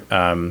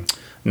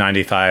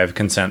 95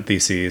 consent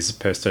theses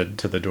posted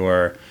to the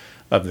door.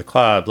 the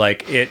club.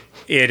 Like it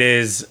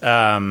is.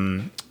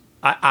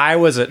 I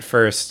was at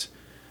first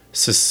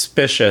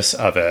suspicious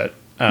of it.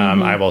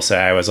 I will say,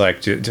 I was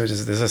like,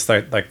 is this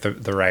like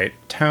the right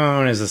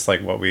tone? Is this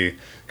like what we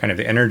kind of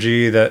the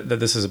energy that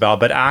this is about?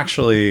 But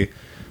actually,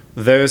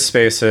 those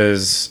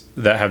spaces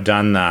that have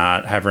done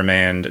that have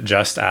remained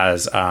just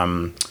as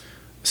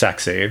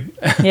sexy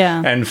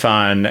and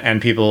fun,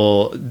 and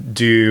people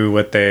do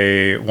what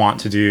they want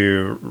to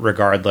do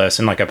regardless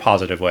in like a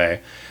positive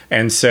way.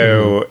 And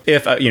so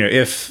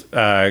if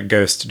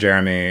Ghost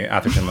Jeremy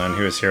Atherton-Lynn,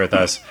 who is here with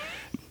us,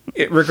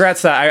 it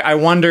regrets that, I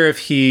wonder if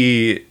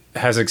he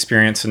has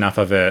experienced enough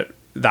of it,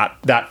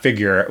 that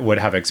figure would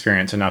have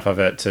experienced enough of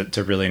it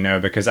to really know,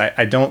 because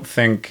I don't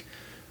think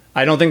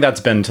that's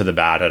been to the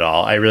bad at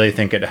all. I really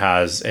think it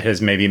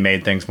has maybe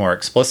made things more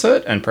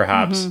explicit, and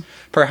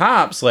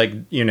perhaps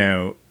like,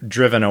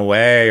 driven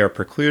away or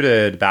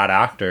precluded bad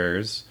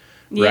actors,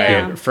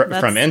 right,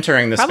 from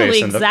entering the probably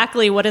space.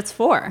 Exactly what it's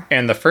for.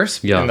 In the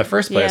first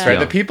place, right?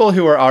 The people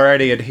who are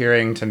already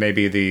adhering to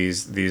maybe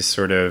these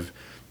sort of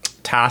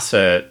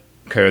tacit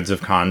codes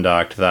of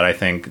conduct that I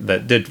think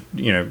that did,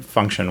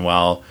 function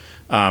well,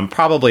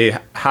 probably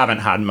haven't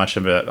had much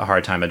of a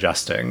hard time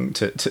adjusting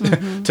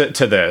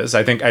to those.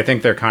 I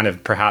think they're kind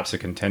of perhaps a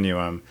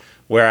continuum.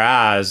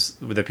 Whereas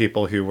with the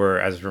people who were,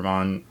 as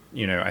Rumaan,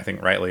 I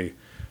think rightly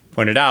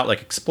pointed out,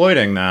 like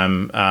exploiting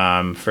them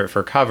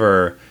for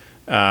cover,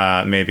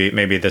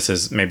 maybe this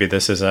is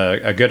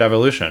a good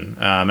evolution.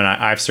 And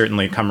I've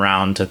certainly come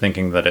around to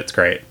thinking that it's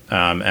great.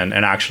 And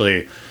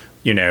actually,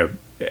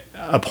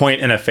 a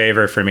point in a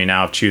favor for me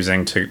now of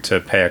choosing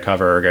to pay a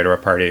cover or go to a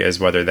party is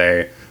whether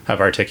they have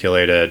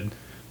articulated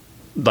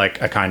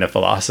like a kind of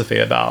philosophy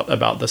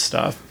about this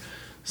stuff.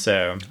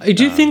 So I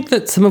do think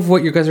that some of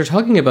what you guys are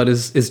talking about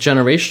is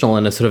generational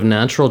and a sort of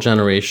natural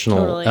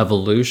generational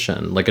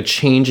evolution, like a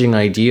changing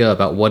idea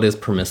about what is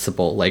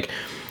permissible, like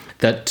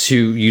that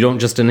you don't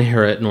just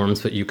inherit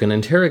norms, but you can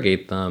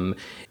interrogate them.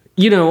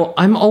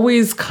 I'm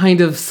always kind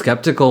of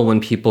skeptical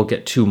when people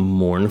get too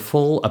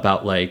mournful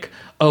about like,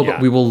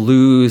 but we will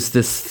lose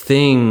this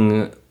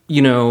thing.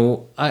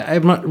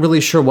 I'm not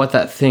really sure what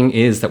that thing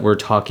is that we're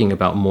talking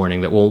about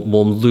mourning, that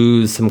we'll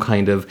lose some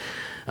kind of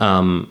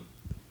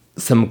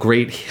some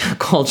great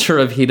culture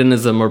of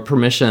hedonism or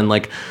permission.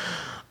 Like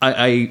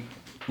I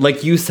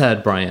like you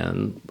said,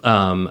 Bryan,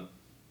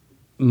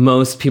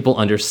 most people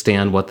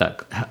understand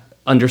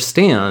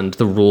understand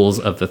the rules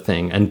of the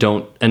thing and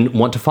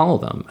want to follow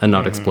them and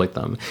not exploit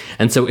them.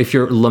 And so if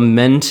you're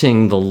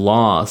lamenting the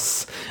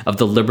loss of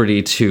the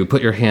liberty to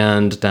put your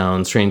hand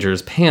down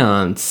strangers'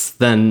 pants,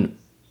 then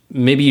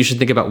maybe you should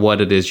think about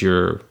what it is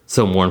you're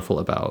so mournful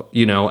about,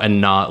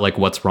 and not like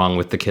what's wrong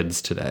with the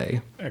kids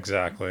today.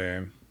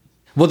 Exactly.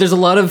 Well, there's a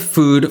lot of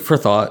food for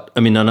thought.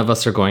 I mean, none of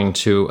us are going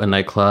to a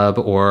nightclub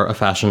or a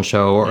fashion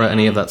show or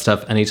any of that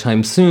stuff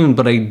anytime soon,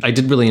 but I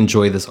did really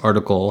enjoy this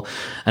article,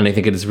 and I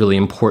think it is really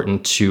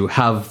important to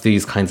have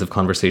these kinds of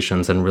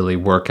conversations and really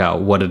work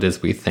out what it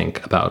is we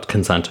think about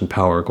consent and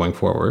power going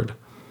forward.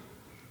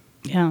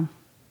 Yeah.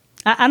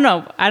 I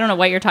don't know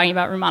what you're talking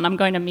about, Rumaan. I'm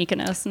going to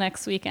Mykonos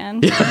next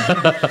weekend.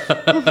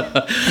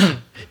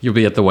 You'll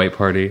be at the white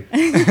party.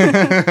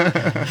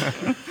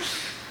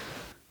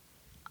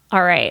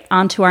 All right,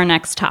 on to our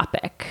next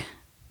topic.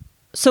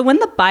 So when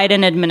the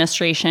Biden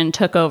administration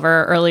took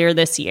over earlier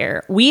this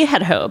year, we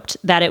had hoped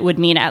that it would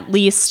mean at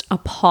least a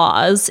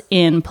pause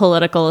in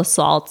political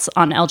assaults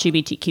on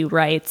LGBTQ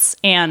rights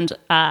and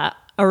a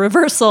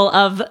reversal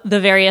of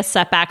the various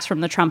setbacks from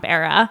the Trump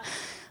era.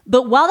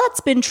 But while that's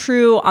been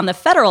true on the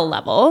federal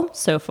level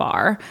so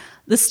far,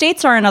 the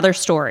states are another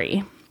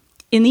story.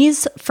 In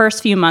these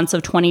first few months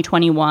of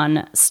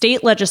 2021,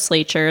 state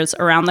legislatures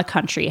around the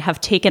country have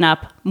taken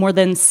up more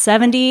than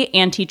 70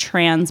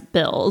 anti-trans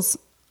bills,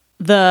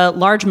 the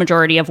large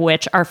majority of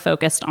which are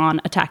focused on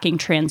attacking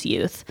trans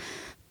youth.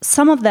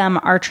 Some of them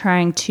are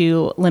trying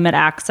to limit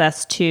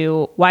access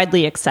to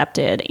widely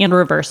accepted and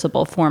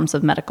reversible forms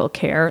of medical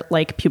care,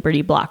 like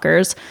puberty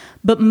blockers,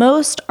 but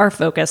most are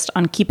focused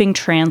on keeping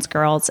trans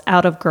girls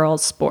out of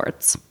girls'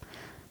 sports.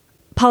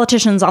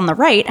 Politicians on the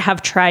right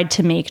have tried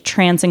to make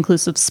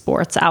trans-inclusive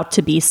sports out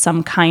to be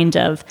some kind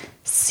of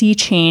sea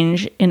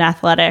change in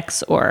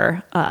athletics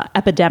or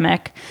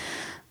epidemic.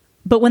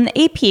 But when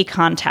the AP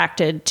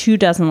contacted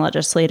 24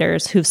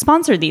 legislators who've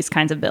sponsored these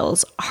kinds of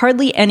bills,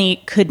 hardly any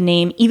could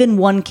name even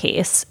one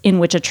case in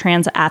which a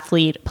trans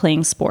athlete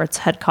playing sports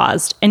had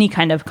caused any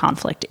kind of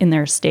conflict in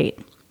their state.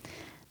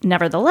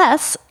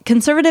 Nevertheless,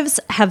 conservatives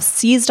have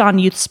seized on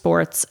youth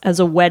sports as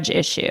a wedge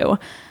issue,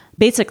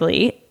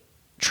 basically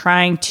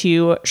trying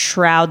to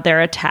shroud their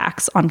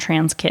attacks on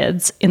trans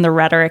kids in the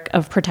rhetoric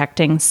of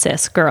protecting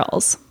cis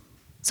girls.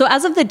 So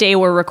as of the day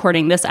we're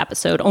recording this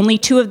episode, only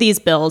 2 of these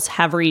bills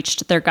have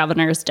reached their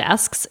governor's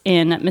desks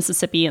in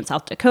Mississippi and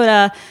South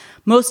Dakota.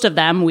 Most of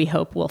them, we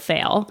hope, will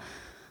fail.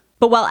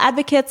 But while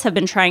advocates have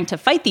been trying to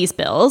fight these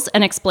bills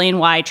and explain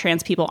why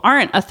trans people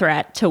aren't a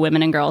threat to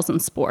women and girls in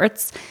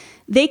sports,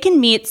 they can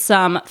meet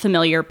some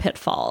familiar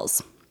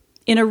pitfalls.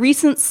 In a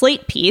recent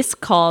Slate piece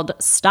called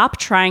Stop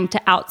Trying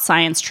to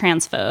Out-Science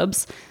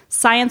Transphobes,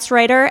 science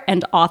writer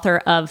and author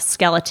of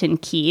Skeleton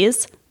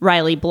Keys,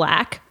 Riley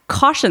Black,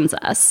 cautions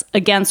us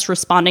against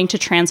responding to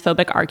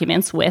transphobic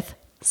arguments with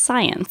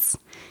science.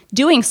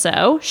 Doing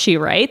so, she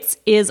writes,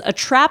 is a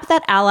trap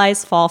that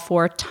allies fall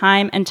for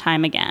time and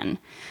time again.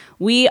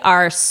 We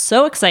are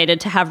so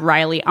excited to have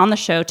Riley on the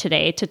show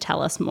today to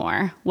tell us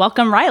more.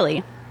 Welcome,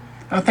 Riley.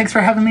 Oh, thanks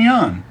for having me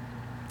on.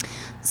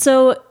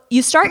 So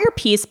you start your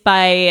piece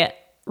by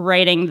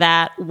writing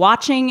that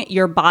watching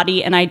your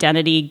body and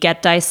identity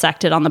get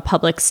dissected on the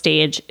public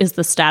stage is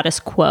the status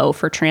quo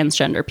for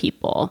transgender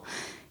people.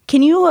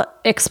 Can you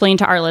explain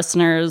to our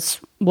listeners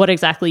what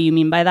exactly you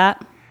mean by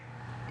that?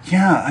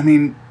 Yeah, I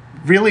mean,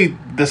 really,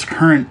 this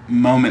current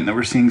moment that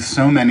we're seeing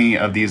so many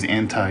of these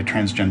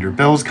anti-transgender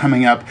bills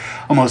coming up,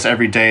 almost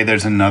every day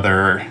there's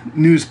another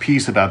news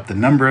piece about the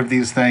number of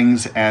these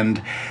things,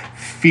 and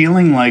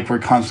feeling like we're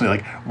constantly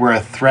like we're a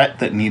threat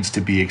that needs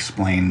to be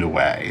explained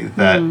away,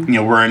 that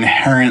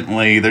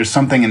there's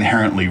something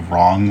inherently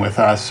wrong with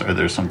us, or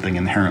there's something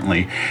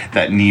inherently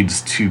that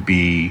needs to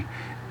be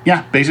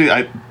basically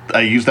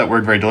I use that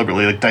word very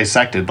deliberately, like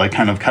dissected, like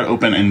kind of cut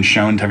open and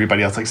shown to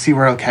everybody else, like, see,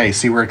 we're okay,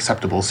 see, we're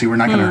acceptable, see, we're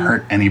not going to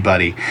hurt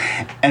anybody.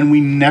 And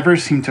we never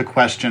seem to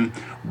question,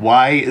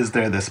 why is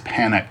there this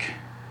panic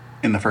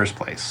in the first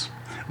place?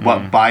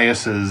 What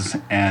biases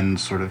and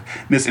sort of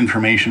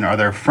misinformation are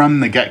there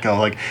from the get-go?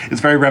 Like,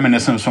 it's very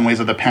reminiscent of some ways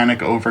of the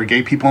panic over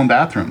gay people in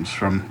bathrooms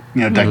from,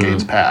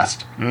 decades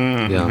past.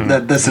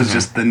 That this is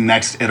just the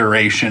next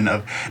iteration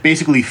of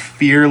basically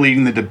fear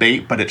leading the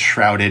debate, but it's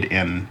shrouded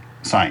in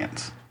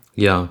science.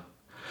 Yeah.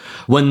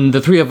 When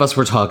the three of us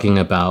were talking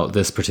about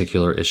this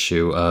particular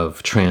issue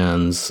of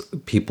trans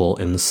people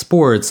in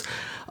sports,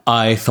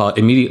 I thought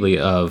immediately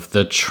of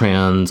the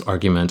trans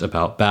argument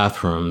about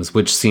bathrooms,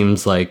 which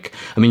seems like,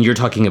 I mean, you're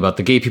talking about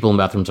the gay people in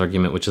bathrooms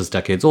argument, which is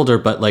decades older,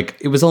 but like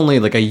it was only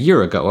like a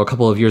year ago, a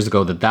couple of years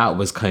ago, that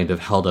was kind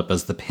of held up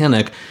as the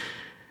panic.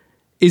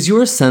 Is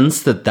your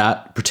sense that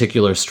that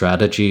particular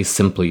strategy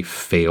simply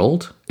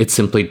failed? It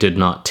simply did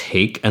not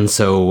take, and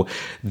so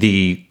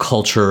the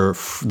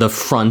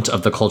front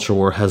of the culture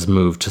war has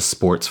moved to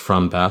sports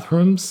from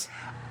bathrooms?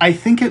 I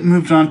think it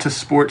moved on to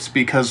sports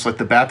because, like,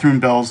 the bathroom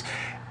bills,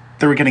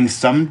 they were getting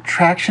some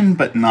traction,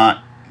 but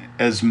not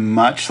as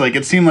much. Like,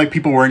 it seemed like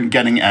people weren't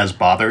getting as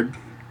bothered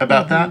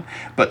about that.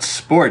 But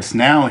sports,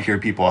 now here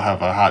people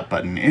have a hot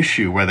button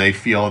issue where they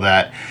feel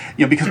that,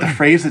 because the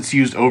phrase that's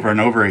used over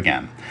and over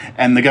again,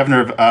 and the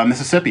governor of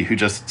Mississippi, who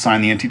just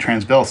signed the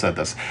anti-trans bill, said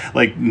this,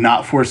 like,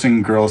 not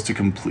forcing girls to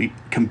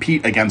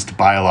compete against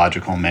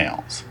biological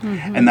males.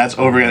 And that's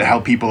over again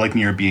how people like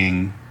me are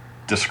being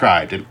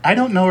described. And I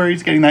don't know where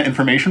he's getting that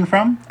information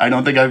from. I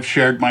don't think I've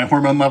shared my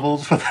hormone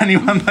levels with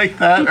anyone like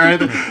that, or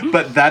anything,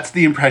 but that's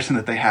the impression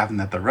that they have and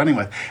that they're running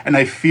with. And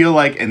I feel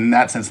like in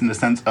that sense, in the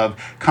sense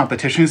of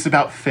competition, it's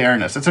about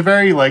fairness. It's a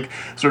very like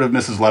sort of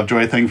Mrs.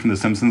 Lovejoy thing from The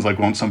Simpsons, like,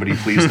 won't somebody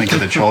please think of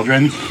the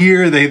children?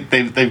 Here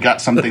they've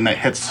got something that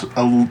hits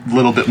a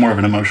little bit more of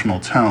an emotional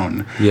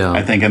tone,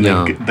 I think, and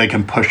they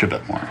can push a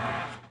bit more.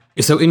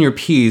 So in your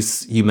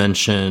piece, you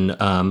mention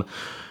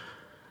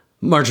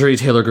Marjorie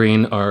Taylor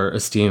Greene, our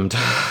esteemed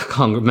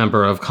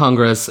member of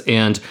Congress,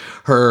 and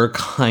her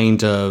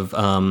kind of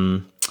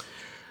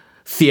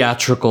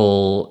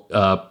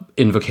theatrical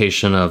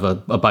invocation of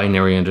a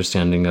binary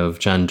understanding of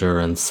gender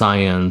and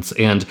science.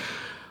 And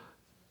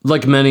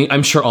like many,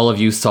 I'm sure all of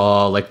you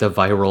saw like the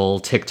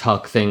viral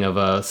TikTok thing of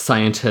a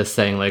scientist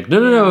saying like,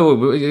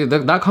 no,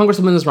 that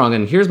congresswoman is wrong,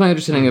 and here's my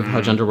understanding of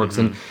how gender works.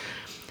 And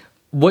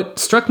what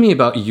struck me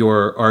about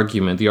your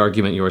argument, the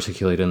argument you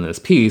articulate in this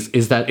piece,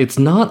 is that it's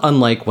not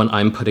unlike when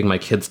I'm putting my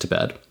kids to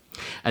bed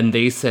and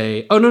they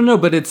say, oh, no,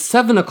 but it's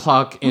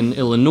 7:00 in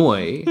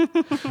Illinois,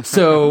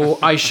 so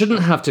I shouldn't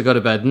have to go to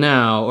bed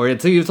now, or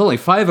it's only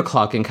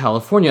 5:00 in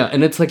California.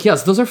 And it's like,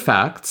 yes, those are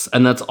facts,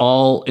 and that's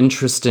all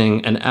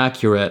interesting and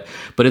accurate,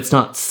 but it's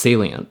not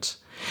salient.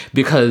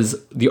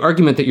 Because the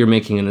argument that you're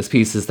making in this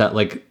piece is that,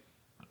 like,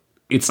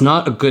 it's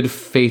not a good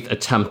faith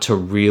attempt to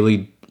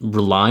really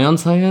rely on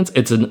science.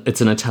 It's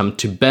an attempt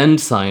to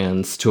bend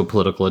science to a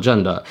political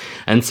agenda.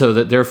 And so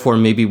that therefore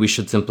maybe we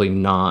should simply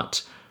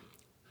not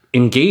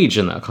engage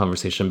in that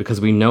conversation because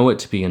we know it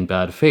to be in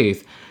bad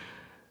faith.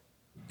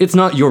 It's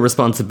not your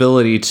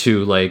responsibility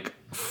to like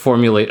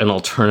formulate an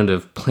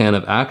alternative plan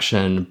of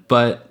action,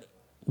 but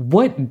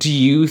what do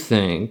you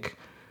think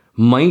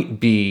might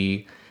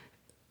be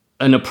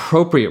an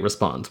appropriate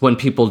response when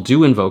people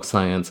do invoke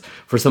science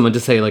for someone to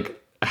say, like,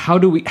 how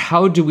do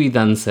we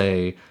then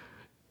say,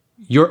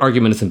 your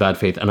argument is in bad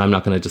faith and I'm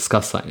not going to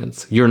discuss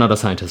science. You're not a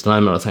scientist and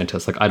I'm not a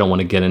scientist. Like, I don't want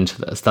to get into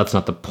this. That's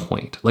not the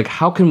point. Like,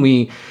 how can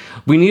we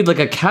need like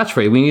a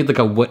catchphrase. We need like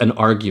an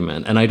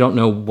argument. And I don't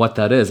know what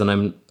that is.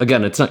 And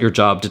again, it's not your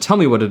job to tell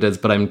me what it is,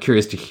 but I'm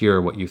curious to hear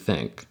what you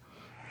think.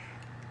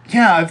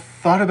 Yeah, I've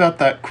thought about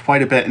that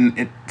quite a bit, and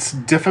it's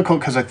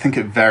difficult because I think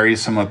it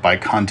varies somewhat by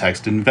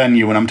context and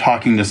venue. When I'm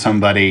talking to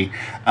somebody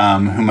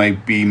who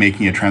might be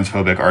making a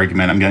transphobic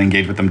argument, I'm going to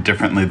engage with them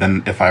differently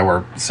than if I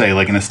were, say,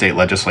 like in a state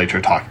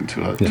legislature talking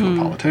to a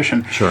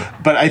politician. Sure.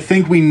 But I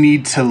think we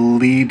need to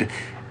lead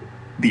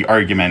the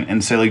argument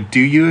and say, like, do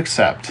you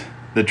accept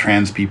that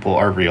trans people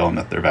are real and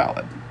that they're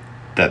valid?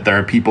 That there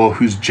are people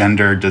whose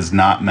gender does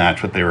not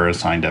match what they were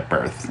assigned at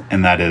birth,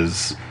 and that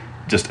is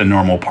just a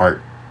normal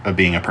part of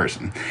being a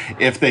person.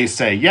 If they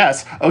say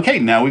yes, okay,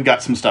 now we've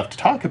got some stuff to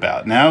talk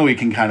about. Now we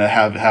can kind of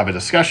have a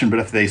discussion. But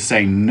if they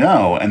say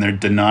no and they're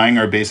denying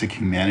our basic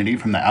humanity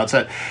from the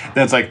outset,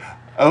 then it's like,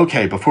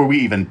 okay, before we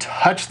even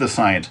touch the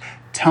science,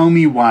 tell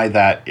me why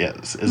that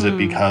is. Is it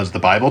because the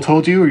Bible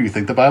told you, or you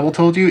think the Bible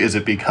told you? Is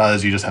it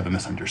because you just have a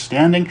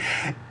misunderstanding?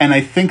 And I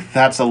think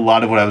that's a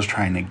lot of what I was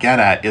trying to get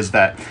at, is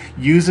that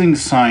using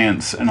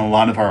science and a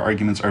lot of our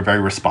arguments are very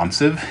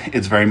responsive.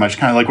 It's very much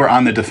kind of like we're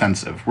on the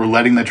defensive. We're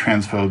letting the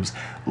transphobes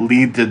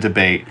lead the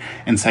debate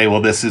and say,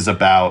 well, this is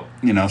about,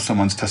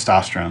 someone's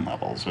testosterone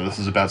levels, or this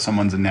is about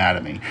someone's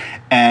anatomy.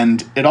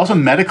 And it also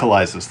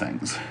medicalizes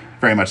things.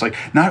 Very much. Like,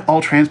 not all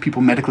trans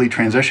people medically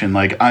transition.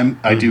 Like,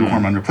 I do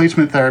hormone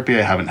replacement therapy.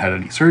 I haven't had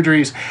any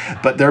surgeries.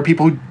 But there are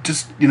people who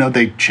just,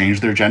 they change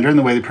their gender and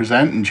the way they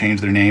present and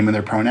change their name and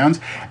their pronouns.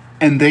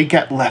 And they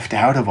get left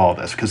out of all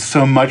this because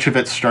so much of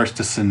it starts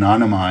to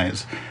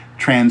synonymize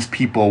trans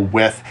people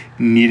with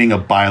needing a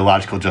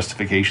biological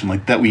justification,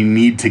 like that we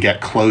need to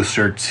get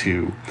closer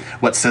to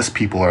what cis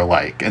people are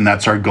like. And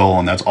that's our goal,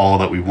 and that's all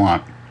that we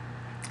want.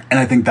 And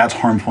I think that's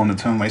harmful in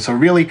its own way. So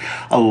really,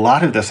 a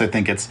lot of this, I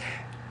think it's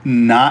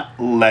not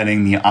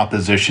letting the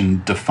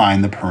opposition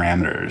define the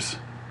parameters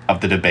of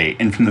the debate.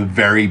 And from the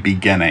very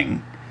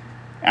beginning,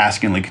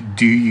 asking, like,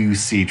 do you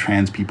see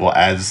trans people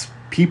as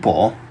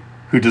people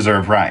who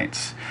deserve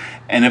rights?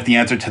 And if the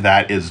answer to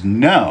that is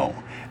no,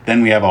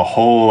 then we have a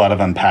whole lot of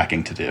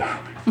unpacking to do.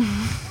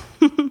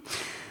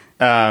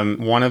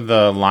 One of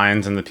the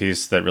lines in the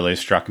piece that really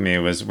struck me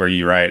was where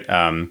you write,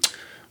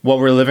 what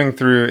we're living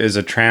through is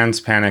a trans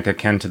panic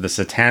akin to the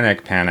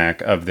satanic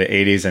panic of the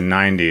 80s and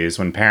 90s,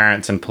 when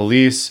parents and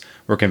police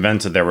were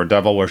convinced that there were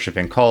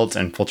devil-worshipping cults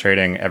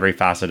infiltrating every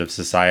facet of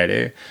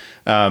society.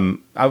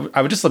 I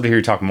would just love to hear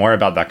you talk more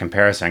about that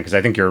comparison, because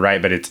I think you're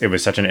right, but it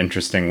was such an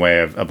interesting way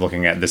of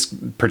looking at this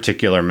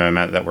particular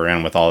moment that we're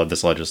in with all of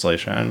this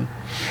legislation.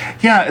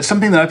 Yeah, it's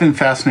something that I've been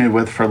fascinated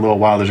with for a little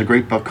while. There's a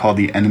great book called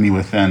The Enemy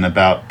Within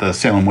about the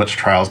Salem witch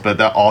trials, but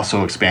that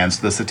also expands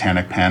the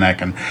satanic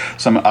panic and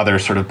some other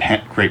sort of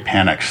great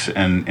panics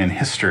in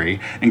history.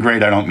 And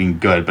great, I don't mean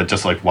good, but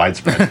just like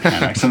widespread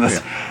panics. And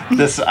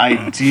this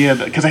idea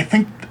that, because I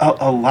think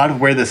a lot of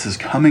where this is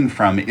coming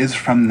from is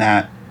from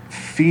that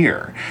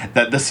fear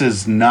that this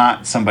is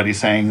not somebody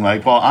saying,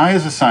 like, well, I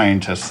as a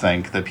scientist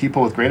think that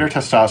people with greater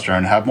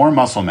testosterone have more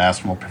muscle mass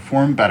and will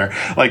perform better.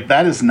 Like,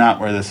 that is not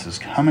where this is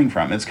coming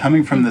from. It's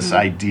coming from this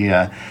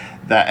idea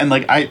that, and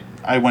like,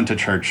 I went to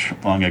church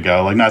long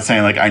ago, like, not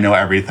saying like I know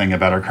everything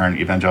about our current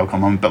evangelical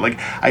moment, but like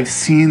I've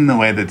seen the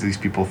way that these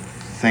people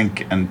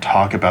think and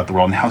talk about the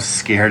world and how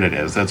scared it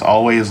is. It's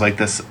always like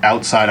this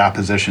outside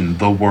opposition,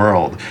 the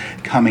world,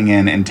 coming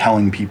in and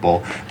telling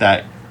people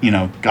that,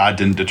 God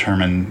didn't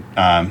determine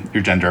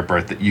your gender at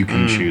birth, that you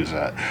can choose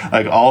it.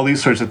 Like, all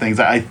these sorts of things.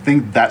 I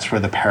think that's where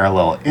the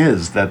parallel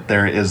is, that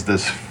there is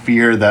this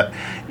fear that,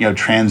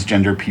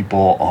 transgender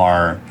people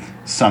are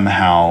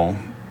somehow,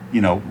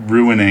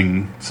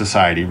 ruining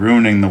society,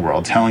 ruining the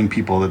world, telling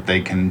people that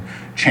they can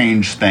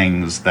change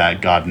things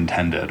that God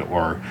intended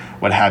or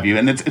what have you.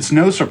 And it's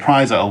no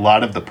surprise that a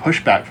lot of the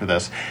pushback for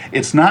this,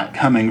 it's not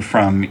coming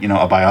from,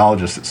 a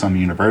biologist at some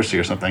university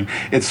or something.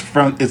 It's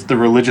the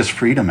religious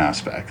freedom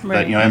aspect.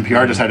 Right. That,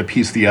 NPR just had a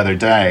piece the other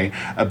day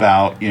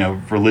about,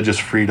 religious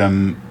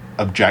freedom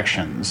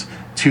objections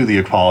to the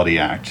Equality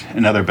Act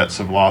and other bits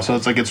of law. So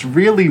it's like, it's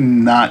really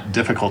not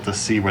difficult to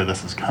see where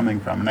this is coming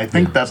from. And I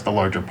think that's the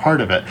larger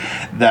part of it,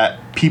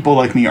 that people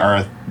like me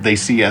they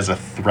see as a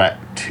threat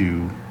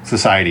to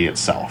society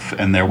itself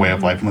and their way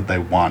of life and what they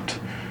want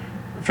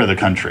for the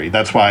country.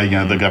 That's why,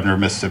 the governor of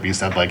Mississippi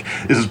said, like,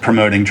 this is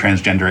promoting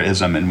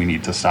transgenderism and we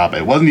need to stop it.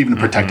 It wasn't even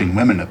protecting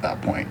women at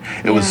that point.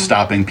 It was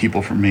stopping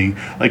people from being,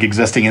 like,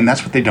 existing. And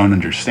that's what they don't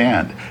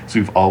understand. So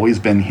we've always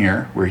been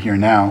here. We're here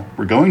now.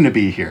 We're going to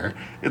be here.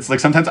 It's like,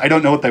 sometimes I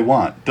don't know what they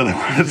want. Do they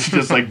want us to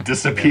just, like,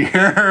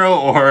 disappear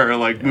or,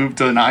 like, move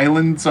to an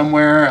island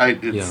somewhere?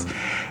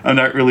 I'm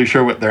not really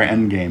sure what their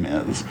end game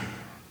is.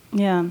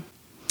 Yeah.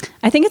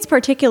 I think it's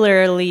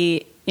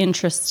particularly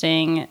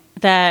interesting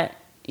that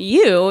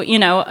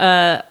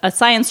a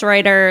science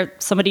writer,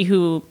 somebody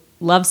who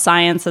loves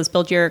science, has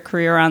built your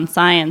career on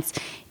science,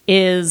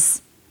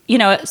 is,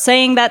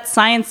 saying that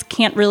science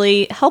can't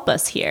really help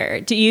us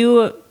here. Do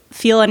you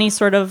feel any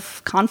sort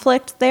of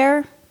conflict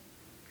there?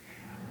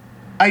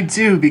 I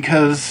do,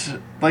 because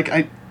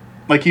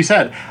like you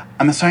said,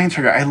 I'm a science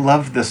reader. I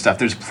love this stuff.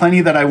 There's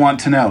plenty that I want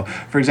to know.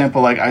 For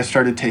example, like I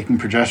started taking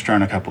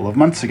progesterone a couple of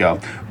months ago.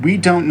 We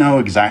don't know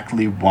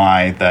exactly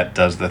why that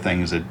does the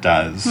things it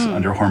does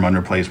under hormone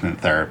replacement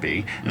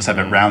therapy. Except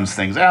it rounds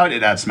things out.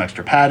 It adds some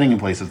extra padding in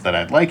places that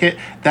I'd like it.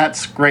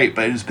 That's great,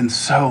 but it has been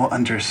so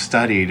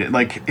understudied.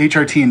 Like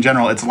HRT in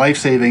general, it's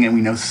life-saving and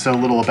we know so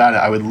little about it.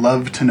 I would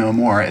love to know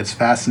more. It's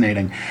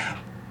fascinating.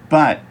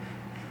 But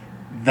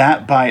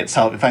that by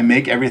itself, if I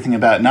make everything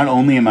about it, not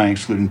only am I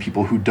excluding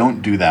people who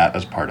don't do that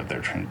as part of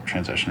their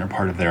transition or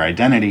part of their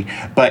identity,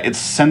 but it's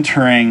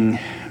centering,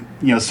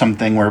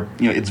 something where,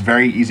 it's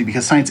very easy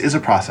because science is a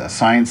process.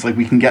 Science, like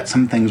we can get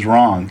some things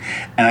wrong.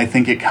 And I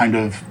think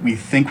we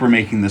think we're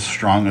making this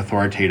strong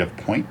authoritative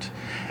point,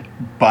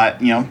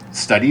 but,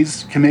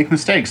 studies can make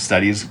mistakes.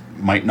 Studies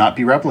might not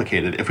be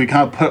replicated. If we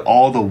kind of put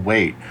all the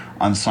weight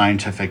on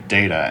scientific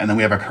data and then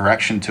we have a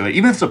correction to it,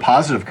 even if it's a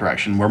positive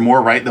correction, we're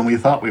more right than we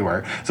thought we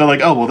were. So like,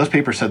 oh, well, this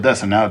paper said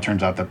this and now it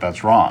turns out that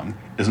that's wrong.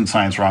 Isn't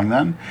science wrong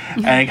then?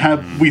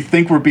 And we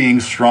think we're being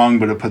strong,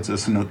 but it puts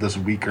us in this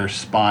weaker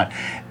spot.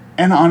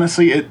 And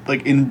honestly,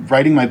 in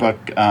writing my book,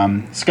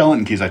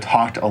 Skeleton Keys, I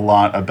talked a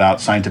lot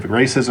about scientific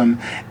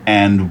racism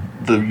and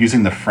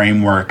using the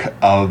framework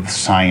of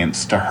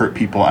science to hurt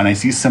people. And I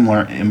see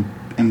similar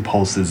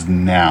impulses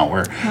now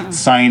where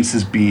science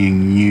is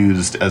being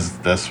used as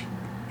this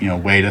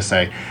way to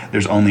say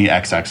there's only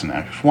XX and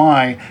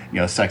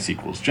XY, sex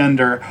equals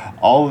gender,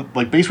 all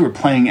basically we're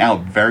playing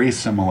out very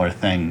similar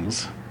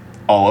things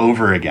all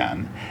over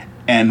again.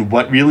 And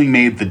what really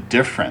made the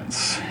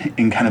difference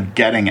in kind of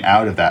getting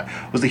out of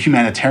that was the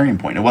humanitarian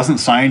point. It wasn't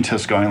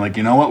scientists going like,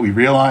 we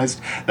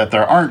realized that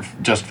there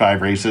aren't just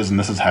 5 races and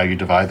this is how you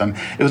divide them.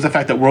 It was the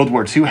fact that World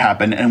War II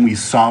happened and we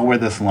saw where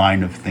this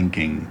line of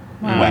thinking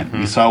went.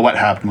 We saw what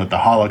happened with the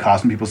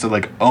Holocaust and people said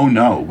like, oh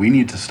no, we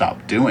need to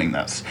stop doing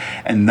this.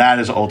 And that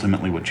is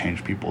ultimately what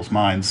changed people's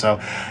minds.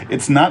 So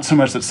it's not so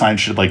much that science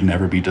should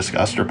never be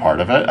discussed or part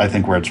of it. I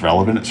think where it's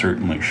relevant, it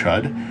certainly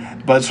should.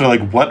 But it's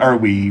sort of what are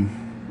we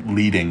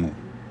leading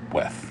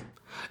with?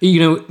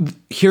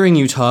 Hearing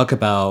you talk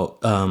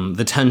about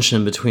the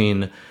tension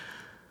between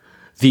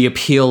the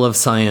appeal of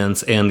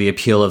science and the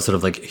appeal of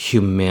sort of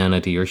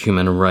humanity or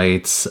human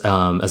rights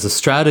as a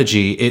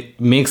strategy, it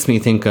makes me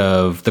think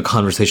of the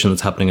conversation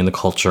that's happening in the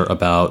culture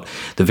about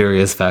the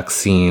various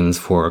vaccines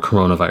for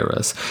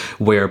coronavirus,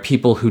 where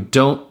people who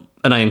don't,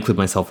 and I include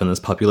myself in this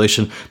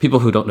population, people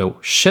who don't know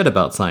shit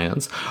about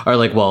science are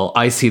like, well,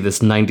 I see this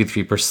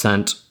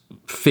 93%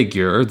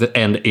 figure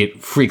and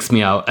it freaks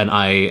me out and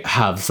I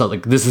have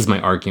this is my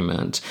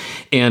argument.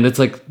 And it's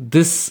like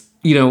this,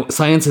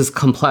 science is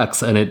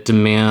complex and it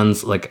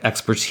demands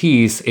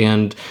expertise,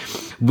 and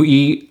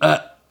we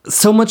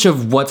so much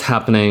of what's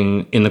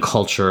happening in the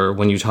culture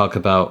when you talk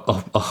about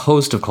a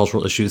host of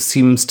cultural issues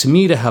seems to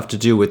me to have to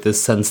do with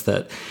this sense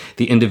that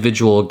the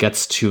individual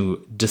gets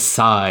to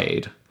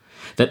decide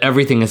that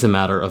everything is a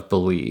matter of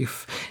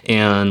belief.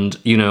 And,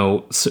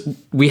 so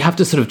we have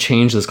to sort of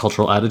change this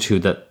cultural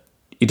attitude that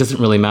it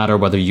doesn't really matter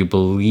whether you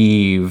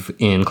believe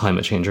in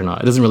climate change or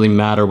not. It doesn't really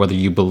matter whether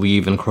you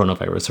believe in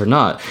coronavirus or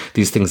not.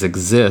 These things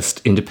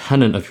exist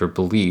independent of your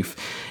belief.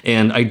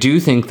 And I do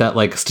think that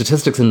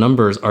statistics and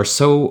numbers are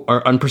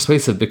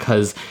unpersuasive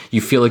because you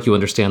feel like you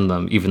understand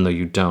them even though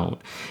you don't.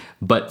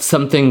 But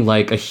something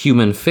like a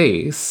human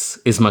face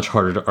is much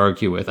harder to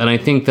argue with. And I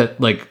think that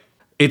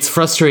it's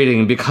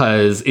frustrating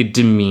because it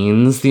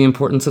demeans the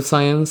importance of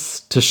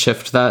science to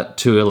shift that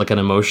to an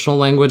emotional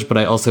language. But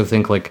I also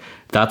think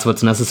that's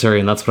what's necessary.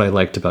 And that's what I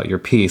liked about your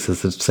piece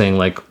is it's saying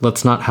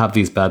let's not have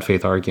these bad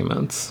faith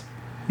arguments.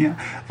 Yeah.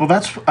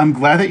 Well, I'm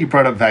glad that you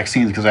brought up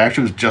vaccines because I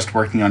actually was just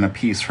working on a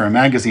piece for a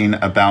magazine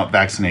about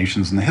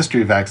vaccinations and the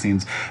history of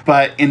vaccines.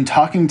 But in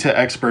talking to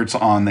experts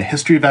on the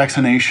history of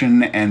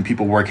vaccination and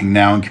people working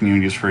now in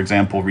communities, for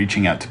example,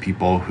 reaching out to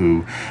people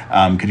who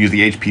could use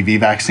the HPV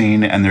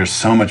vaccine, and there's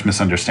so much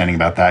misunderstanding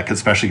about that,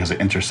 especially because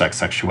it intersects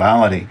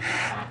sexuality.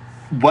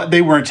 What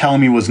they weren't telling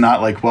me was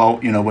not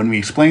when we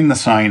explain the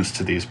science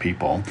to these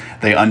people,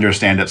 they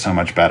understand it so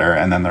much better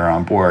and then they're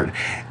on board.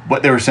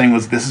 What they were saying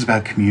was this is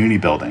about community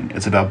building.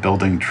 It's about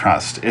building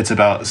trust. It's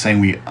about saying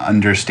we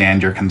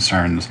understand your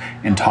concerns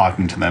and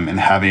talking to them and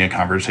having a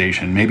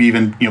conversation. Maybe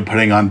even,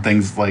 putting on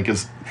things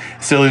as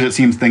silly as it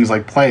seems, things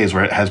like plays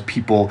where it has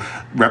people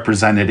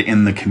represented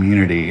in the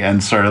community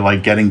and sort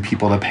of getting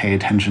people to pay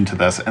attention to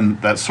this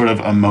and that sort of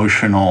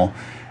emotional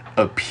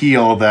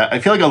appeal that I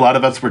feel like a lot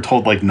of us were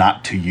told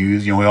not to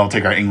use. We all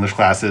take our English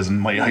classes in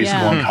high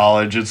school and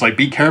college. It's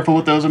be careful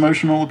with those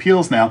emotional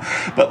appeals now.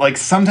 But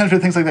sometimes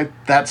with things like that,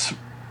 that's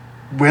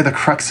where the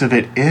crux of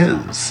it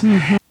is.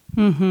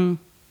 Well,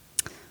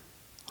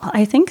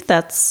 I think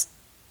that's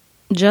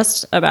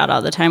just about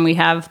all the time we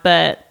have,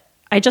 but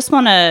I just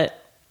want to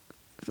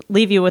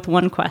leave you with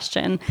one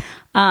question.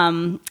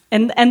 And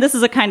this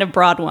is a kind of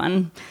broad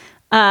one.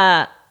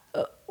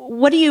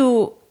 What do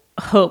you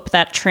hope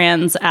that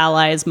trans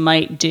allies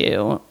might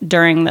do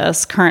during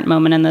this current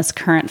moment in this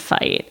current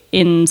fight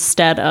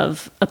instead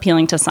of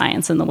appealing to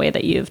science in the way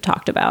that you've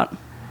talked about?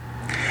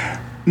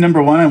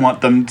 Number one, I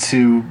want them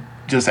to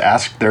just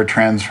ask their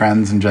trans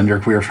friends and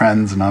genderqueer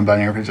friends and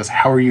non-binary friends, just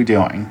how are you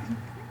doing?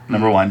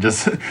 Number one,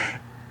 just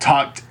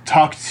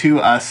talk to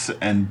us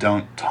and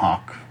don't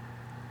talk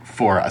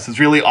for us. It's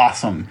really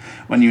awesome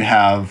when you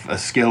have a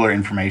skill or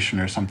information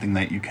or something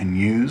that you can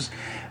use.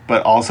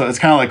 But also, it's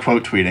kind of like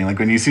quote tweeting. Like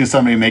when you see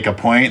somebody make a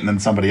point and then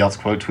somebody else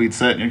quote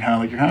tweets it, and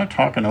you're kind of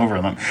talking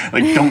over them.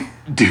 Like, don't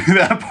do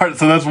that part.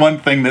 So that's one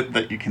thing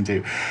that you can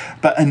do.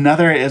 But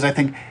another is, I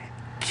think,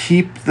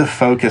 keep the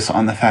focus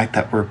on the fact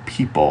that we're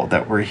people,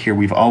 that we're here.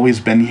 We've always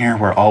been here.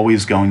 We're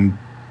always going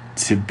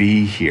to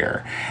be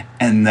here.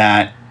 And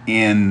that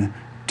in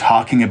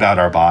talking about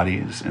our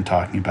bodies and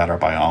talking about our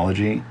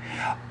biology,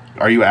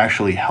 are you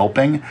actually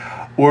helping?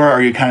 Or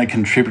are you kind of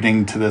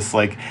contributing to this,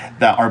 like,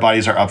 that our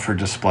bodies are up for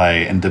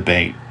display and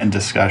debate and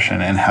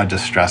discussion, and how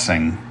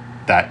distressing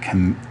that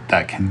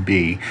can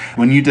be?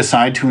 When you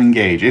decide to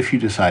engage, if you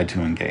decide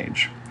to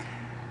engage,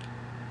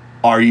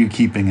 are you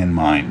keeping in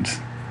mind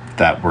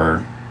that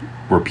we're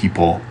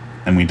people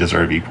and we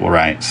deserve equal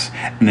rights?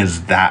 And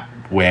is that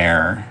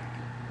where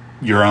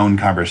your own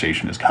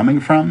conversation is coming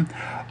from?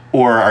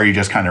 Or are you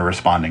just kind of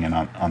responding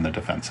on the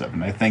defensive?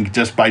 And I think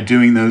just by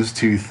doing those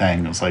two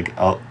things, like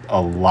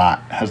a lot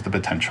has the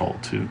potential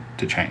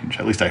to change.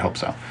 At least I hope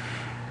so.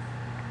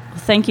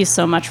 Thank you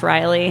so much,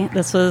 Riley.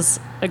 This was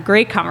a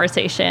great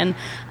conversation.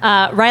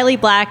 Riley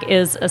Black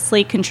is a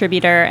Slate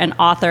contributor and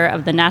author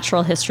of the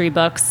natural history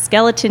books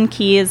Skeleton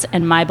Keys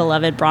and My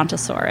Beloved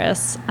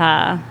Brontosaurus.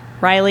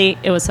 Riley,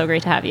 it was so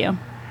great to have you.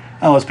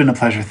 Oh, it's been a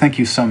pleasure. Thank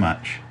you so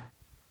much.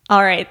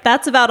 All right,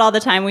 that's about all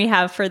the time we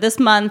have for this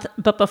month.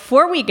 But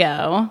before we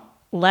go,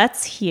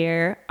 let's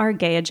hear our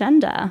gay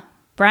agenda.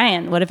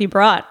 Bryan, what have you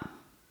brought?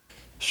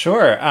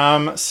 Sure.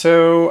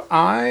 So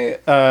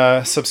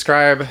I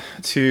subscribe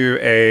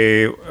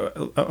to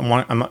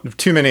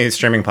too many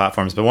streaming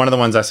platforms, but one of the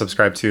ones I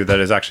subscribe to that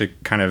is actually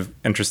kind of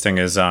interesting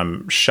is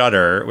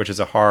Shudder, which is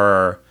a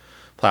horror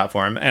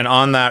platform. And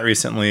on that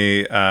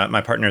recently, my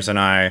partners and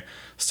I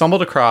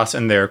stumbled across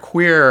in their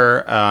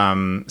queer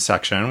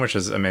section, which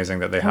is amazing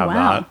that they have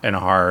that in a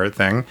horror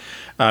thing.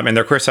 In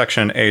their queer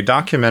section, a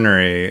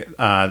documentary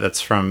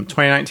that's from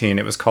 2019.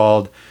 It was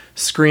called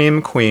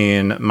Scream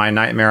Queen, My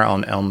Nightmare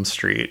on Elm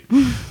Street.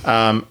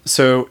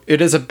 So it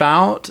is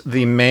about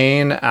the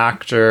main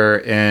actor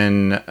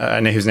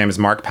whose name is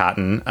Mark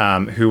Patton,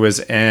 who was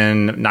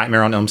in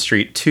Nightmare on Elm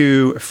Street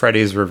 2,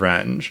 Freddy's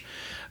Revenge.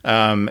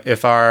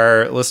 If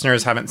our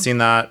listeners haven't seen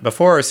that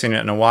before or seen it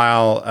in a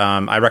while,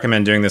 I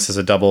recommend doing this as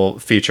a double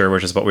feature,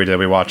 which is what we did.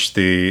 We watched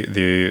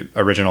the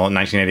original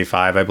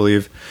 1985, I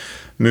believe,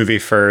 movie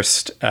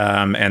first,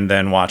 and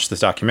then watched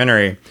this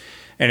documentary.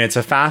 And it's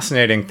a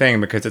fascinating thing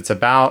because it's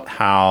about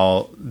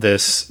how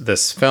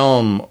this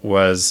film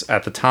was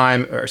at the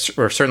time,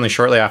 or certainly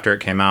shortly after it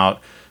came out,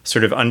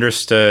 sort of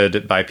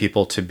understood by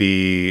people to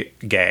be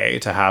gay,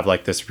 to have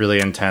like this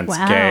really intense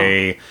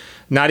gay.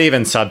 Not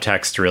even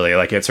subtext, really.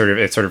 Like it sort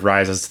of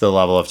rises to the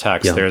level of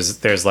text. Yeah.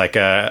 There's like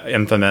a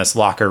infamous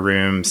locker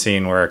room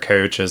scene where a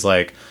coach is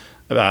like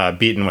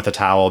beaten with a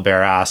towel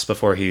bare ass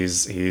before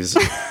he's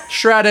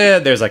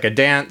shredded. There's like a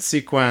dance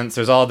sequence.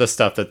 There's all this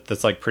stuff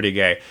that's like pretty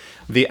gay.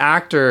 The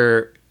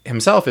actor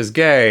himself is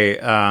gay,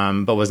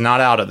 but was not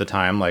out at the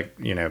time,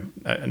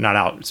 not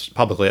out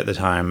publicly at the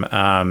time,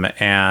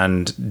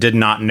 and did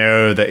not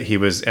know that he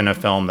was in a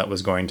film that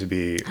was going to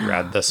be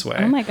read this way.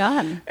 Oh my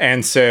God.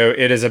 And so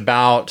it is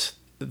about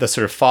the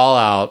sort of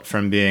fallout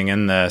from being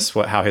in this,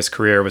 how his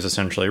career was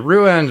essentially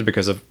ruined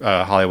because of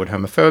Hollywood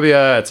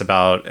homophobia. It's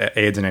about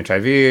AIDS and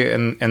HIV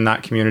in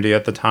that community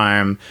at the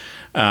time.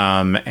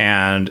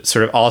 And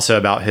sort of also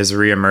about his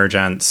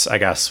reemergence, I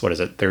guess,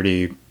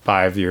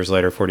 35 years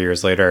later, 40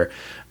 years later,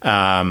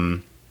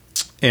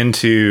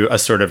 into a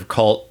sort of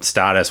cult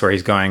status where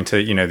he's going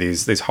to,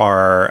 these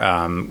horror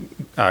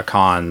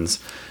cons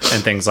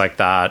and things like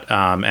that,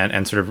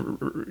 and sort of,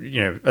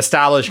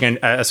 establishing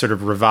a sort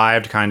of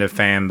revived kind of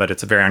fame, but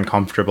it's very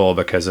uncomfortable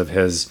because of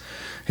his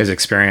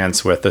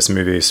experience with this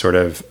movie sort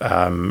of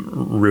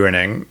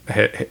ruining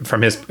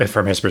from his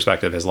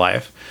perspective his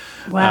life.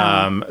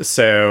 Wow.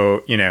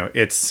 So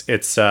it's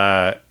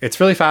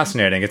really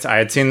fascinating. I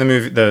had seen the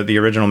movie, the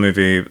original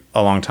movie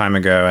a long time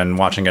ago, and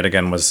watching it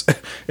again is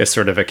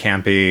sort of a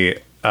campy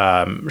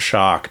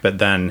shock. But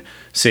then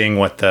seeing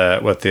what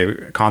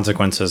the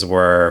consequences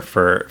were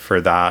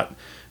for that.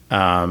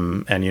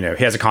 And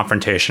he has a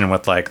confrontation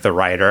with like the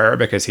writer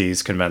because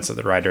he's convinced that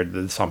the writer did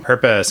this on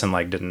purpose and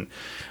like didn't.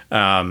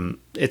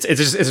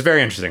 It's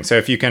very interesting. So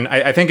if you can,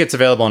 I think it's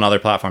available on other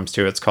platforms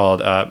too. It's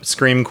called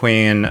Scream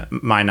Queen,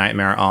 My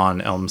Nightmare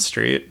on Elm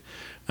Street,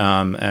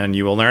 and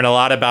you will learn a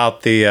lot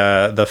about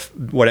the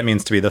what it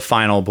means to be the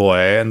final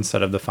boy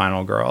instead of the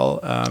final girl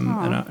in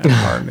a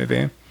horror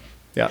movie.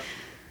 Yeah.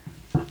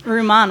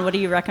 Rumaan, what are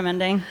you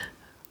recommending?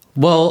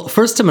 Well,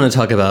 first I'm going to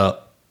talk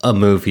about a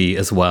movie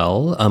as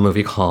well, a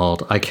movie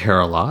called I Care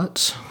a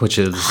Lot, which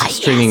is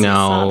streaming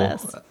now.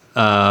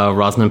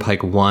 Rosamund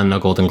Pike won a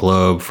Golden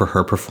Globe for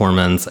her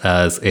performance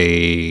as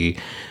a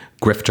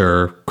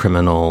grifter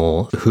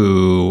criminal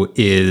who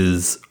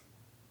is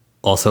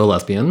also a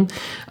lesbian.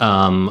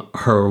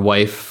 Her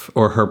wife,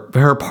 or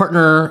her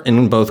partner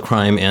in both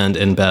crime and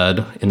in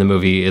bed in the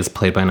movie, is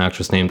played by an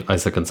actress named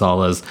Isa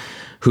Gonzalez,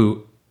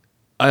 who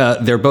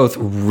they're both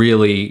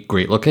really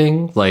great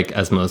looking, like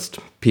as most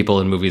people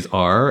in movies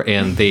are,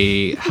 and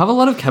they have a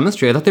lot of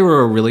chemistry. I thought they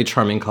were a really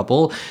charming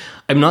couple.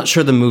 I'm not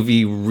sure the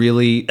movie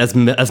really, as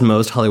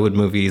most Hollywood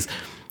movies,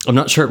 I'm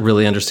not sure it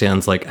really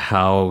understands like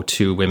how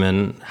two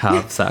women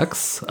have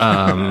sex.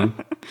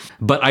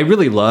 But I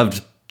really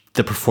loved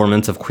the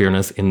performance of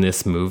queerness in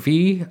this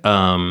movie.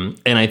 And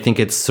I think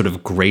it's sort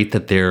of great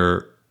that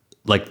they're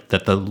like,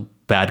 that the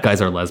bad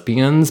guys are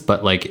lesbians,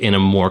 but like in a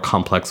more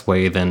complex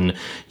way than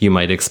you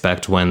might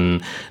expect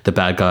when the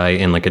bad guy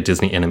in like a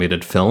Disney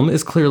animated film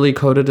is clearly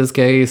coded as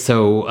gay.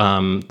 So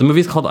the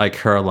movie's called I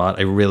Care a Lot.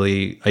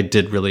 I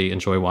did really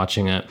enjoy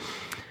watching it.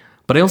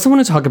 But I also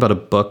want to talk about a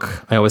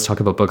book. I always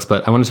talk about books,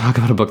 but I want to talk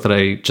about a book that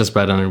I just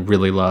read and I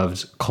really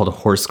loved called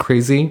Horse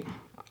Crazy.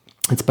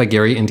 It's by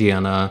Gary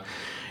Indiana.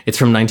 It's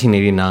from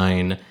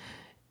 1989.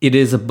 It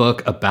is a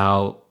book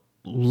about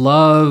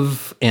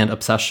love and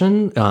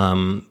obsession.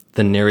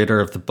 The narrator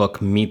of the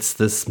book meets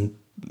this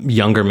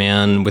younger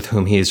man with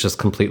whom he is just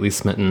completely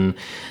smitten.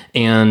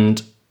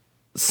 And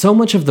so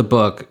much of the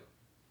book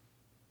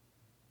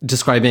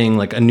describing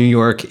like a New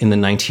York in the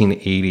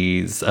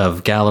 1980s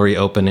of gallery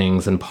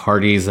openings and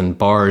parties and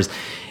bars,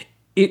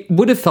 it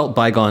would have felt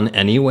bygone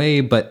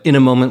anyway, but in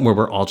a moment where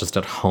we're all just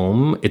at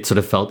home, it sort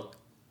of felt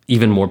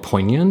even more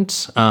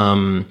poignant.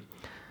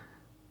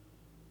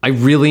 I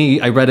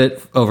read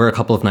it over a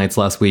couple of nights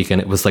last week,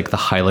 and it was like the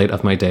highlight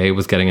of my day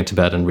was getting into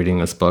bed and reading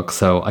this book.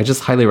 So I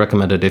just highly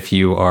recommend it if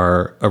you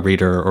are a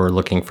reader or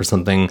looking for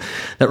something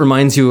that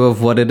reminds you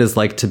of what it is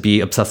like to be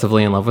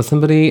obsessively in love with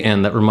somebody,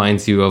 and that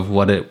reminds you of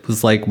what it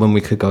was like when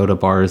we could go to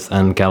bars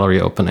and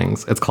gallery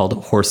openings. It's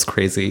called Horse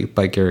Crazy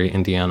by Gary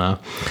Indiana.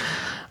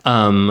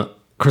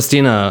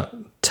 Christina,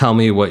 tell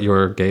me what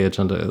your gay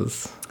agenda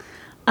is.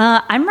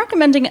 I'm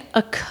recommending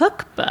a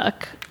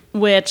cookbook,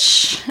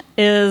 which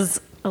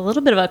is a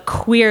little bit of a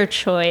queer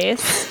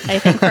choice, I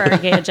think, for our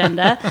gay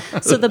agenda.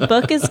 So the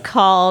book is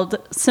called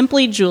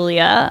Simply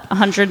Julia,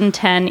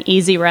 110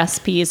 Easy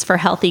Recipes for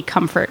Healthy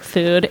Comfort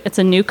Food. It's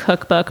a new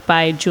cookbook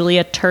by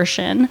Julia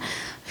Turshen,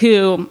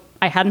 who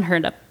I hadn't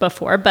heard of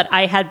before, but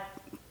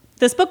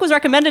this book was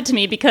recommended to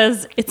me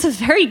because it's a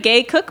very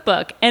gay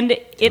cookbook. And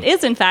it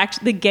is, in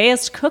fact, the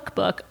gayest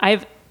cookbook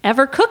I've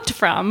ever cooked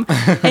from,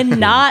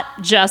 and not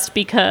just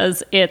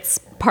because it's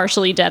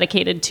partially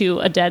dedicated to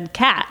a dead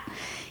cat.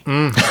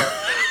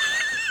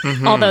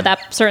 Mm-hmm. Although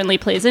that certainly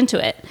plays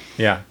into it.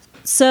 Yeah.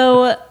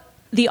 So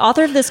the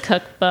author of this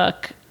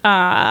cookbook,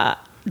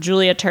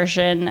 Julia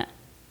Turshen,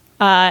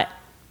 I've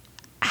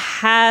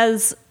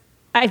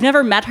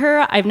never met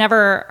her. I've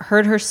never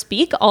heard her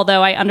speak,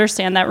 although I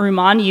understand that,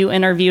 Rumaan, you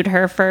interviewed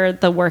her for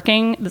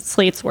the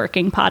Slate's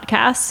Working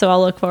podcast, so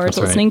I'll look forward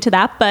to listening to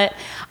that. But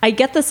I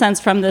get the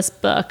sense from this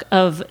book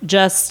of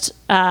just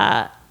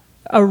a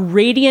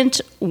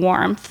radiant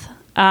warmth.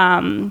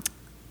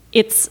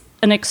 It's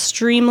an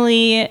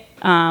extremely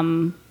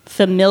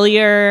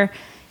familiar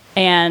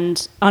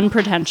and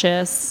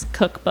unpretentious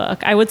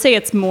cookbook. I would say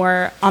it's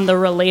more on the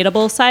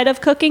relatable side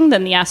of cooking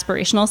than the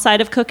aspirational side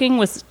of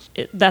cooking.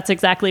 That's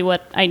exactly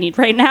what I need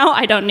right now.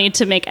 I don't need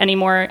to make any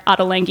more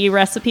ottolenghi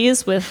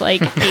recipes with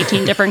like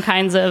 18 different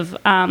kinds of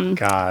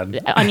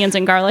onions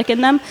and garlic in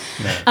them.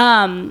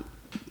 No.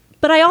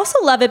 But I also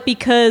love it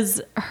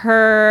because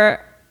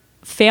her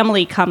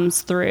family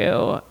comes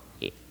through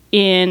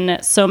in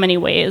so many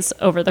ways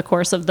over the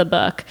course of the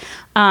book.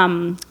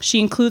 She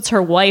includes her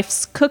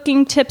wife's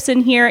cooking tips in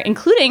here,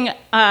 including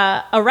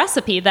a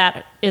recipe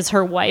that is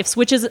her wife's,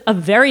 which is a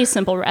very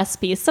simple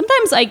recipe.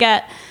 Sometimes I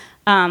get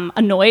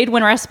annoyed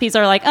when recipes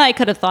are like, oh, I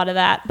could have thought of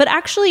that. But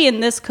actually in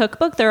this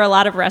cookbook, there are a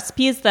lot of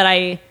recipes that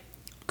I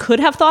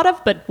could have thought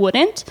of but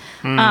wouldn't,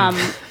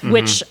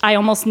 which I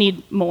almost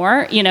need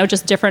more,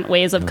 just different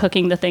ways of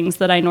cooking the things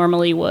that I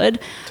normally would.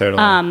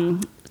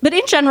 Totally. But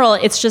in general,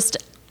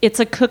 it's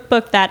a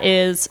cookbook that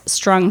is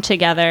strung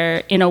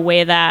together in a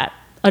way that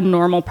a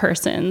normal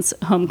person's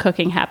home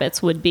cooking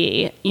habits would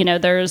be.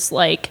 There's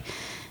like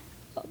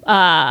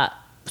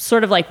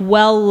sort of like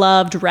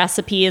well-loved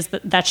recipes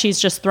that she's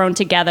just thrown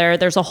together.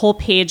 There's a whole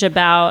page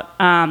about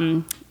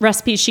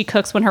recipes she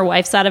cooks when her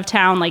wife's out of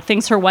town, like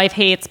things her wife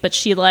hates but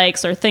she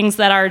likes, or things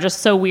that are just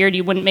so weird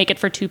you wouldn't make it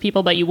for two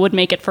people but you would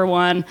make it for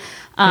one.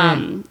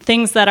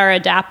 Things that are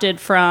adapted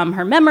from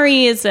her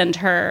memories and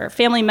her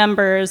family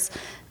members.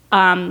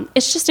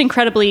 It's just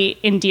incredibly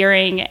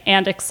endearing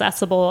and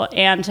accessible,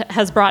 and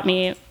has brought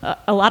me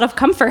a lot of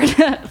comfort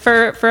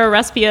for a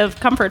recipe of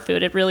comfort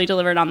food. It really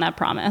delivered on that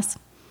promise.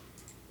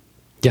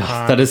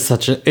 Yeah,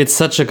 it's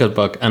such a good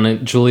book,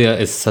 and Julia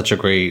is such a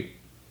great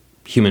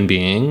human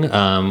being.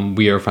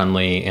 We are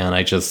friendly, and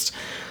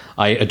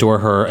I adore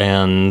her,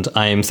 and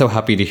I am so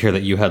happy to hear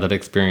that you had that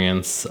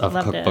experience of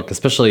a cookbook,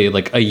 especially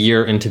like a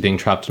year into being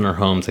trapped in our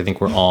homes. I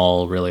think we're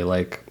all really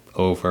like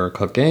over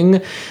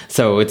cooking,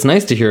 so it's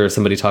nice to hear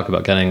somebody talk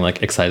about getting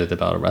like excited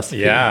about a recipe.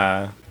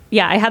 Yeah,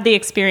 I had the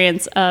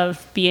experience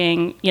of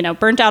being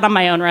burnt out on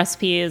my own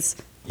recipes,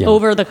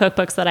 over the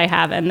cookbooks that I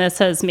have. And this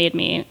has made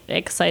me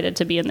excited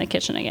to be in the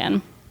kitchen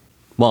again.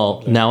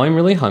 Well, now I'm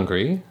really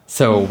hungry,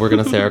 so we're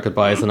going to say our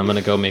goodbyes and I'm going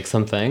to go make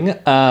something.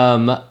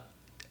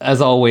 As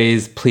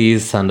always,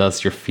 please send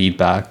us your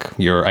feedback,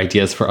 your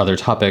ideas for other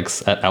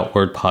topics at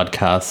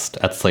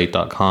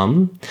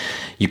outwardpodcast@slate.com.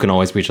 You can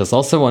always reach us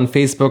also on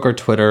Facebook or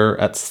Twitter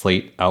at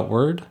Slate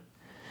Outward.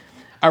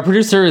 Our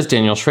producer is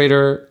Daniel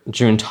Schroeder.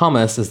 June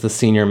Thomas is the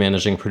senior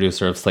managing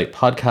producer of Slate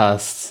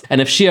Podcasts.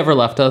 And if she ever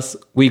left us,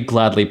 we'd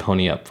gladly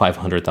pony up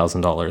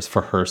 $500,000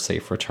 for her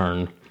safe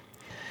return.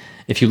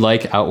 If you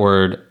like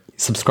Outward,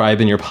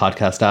 subscribe in your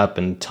podcast app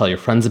and tell your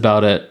friends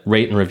about it.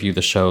 Rate and review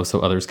the show so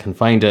others can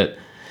find it.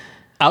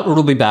 Outward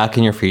will be back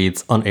in your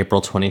feeds on April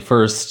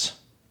 21st.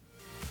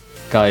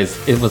 Guys,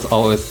 it was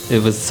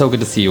so good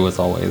to see you as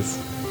always.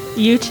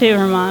 You too,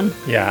 Rumaan.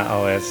 Yeah,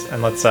 always.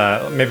 And let's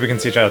maybe we can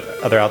see each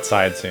other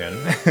outside soon.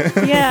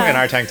 Yeah. In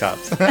our tank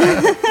tops.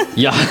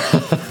 Yeah.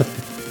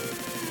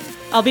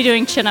 I'll be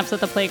doing chin-ups at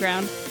the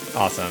playground.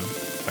 Awesome.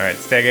 All right,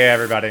 stay gay,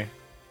 everybody.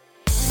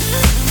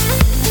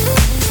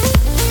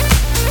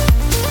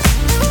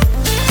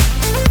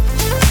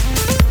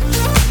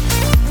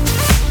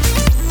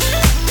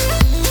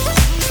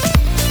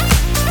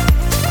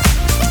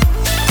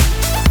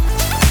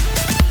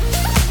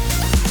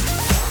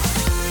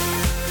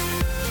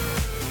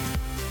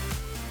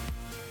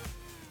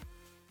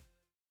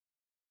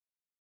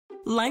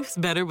 Life's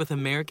better with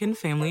American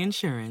Family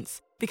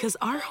Insurance because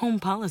our home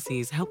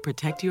policies help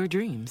protect your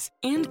dreams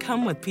and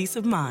come with peace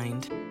of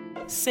mind.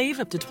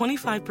 Save up to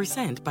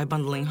 25% by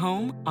bundling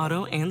home,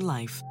 auto, and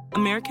life.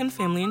 American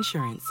Family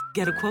Insurance.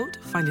 Get a quote,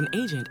 find an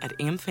agent at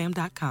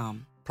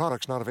amfam.com.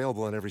 Products not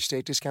available in every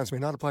state. Discounts may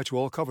not apply to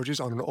all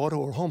coverages on an auto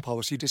or home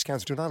policy.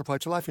 Discounts do not apply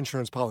to life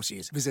insurance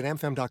policies. Visit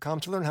amfam.com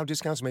to learn how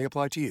discounts may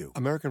apply to you.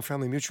 American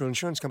Family Mutual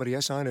Insurance Company,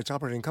 SI, and its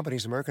operating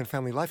companies, American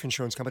Family Life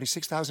Insurance Company,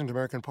 6000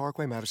 American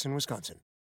Parkway, Madison, Wisconsin.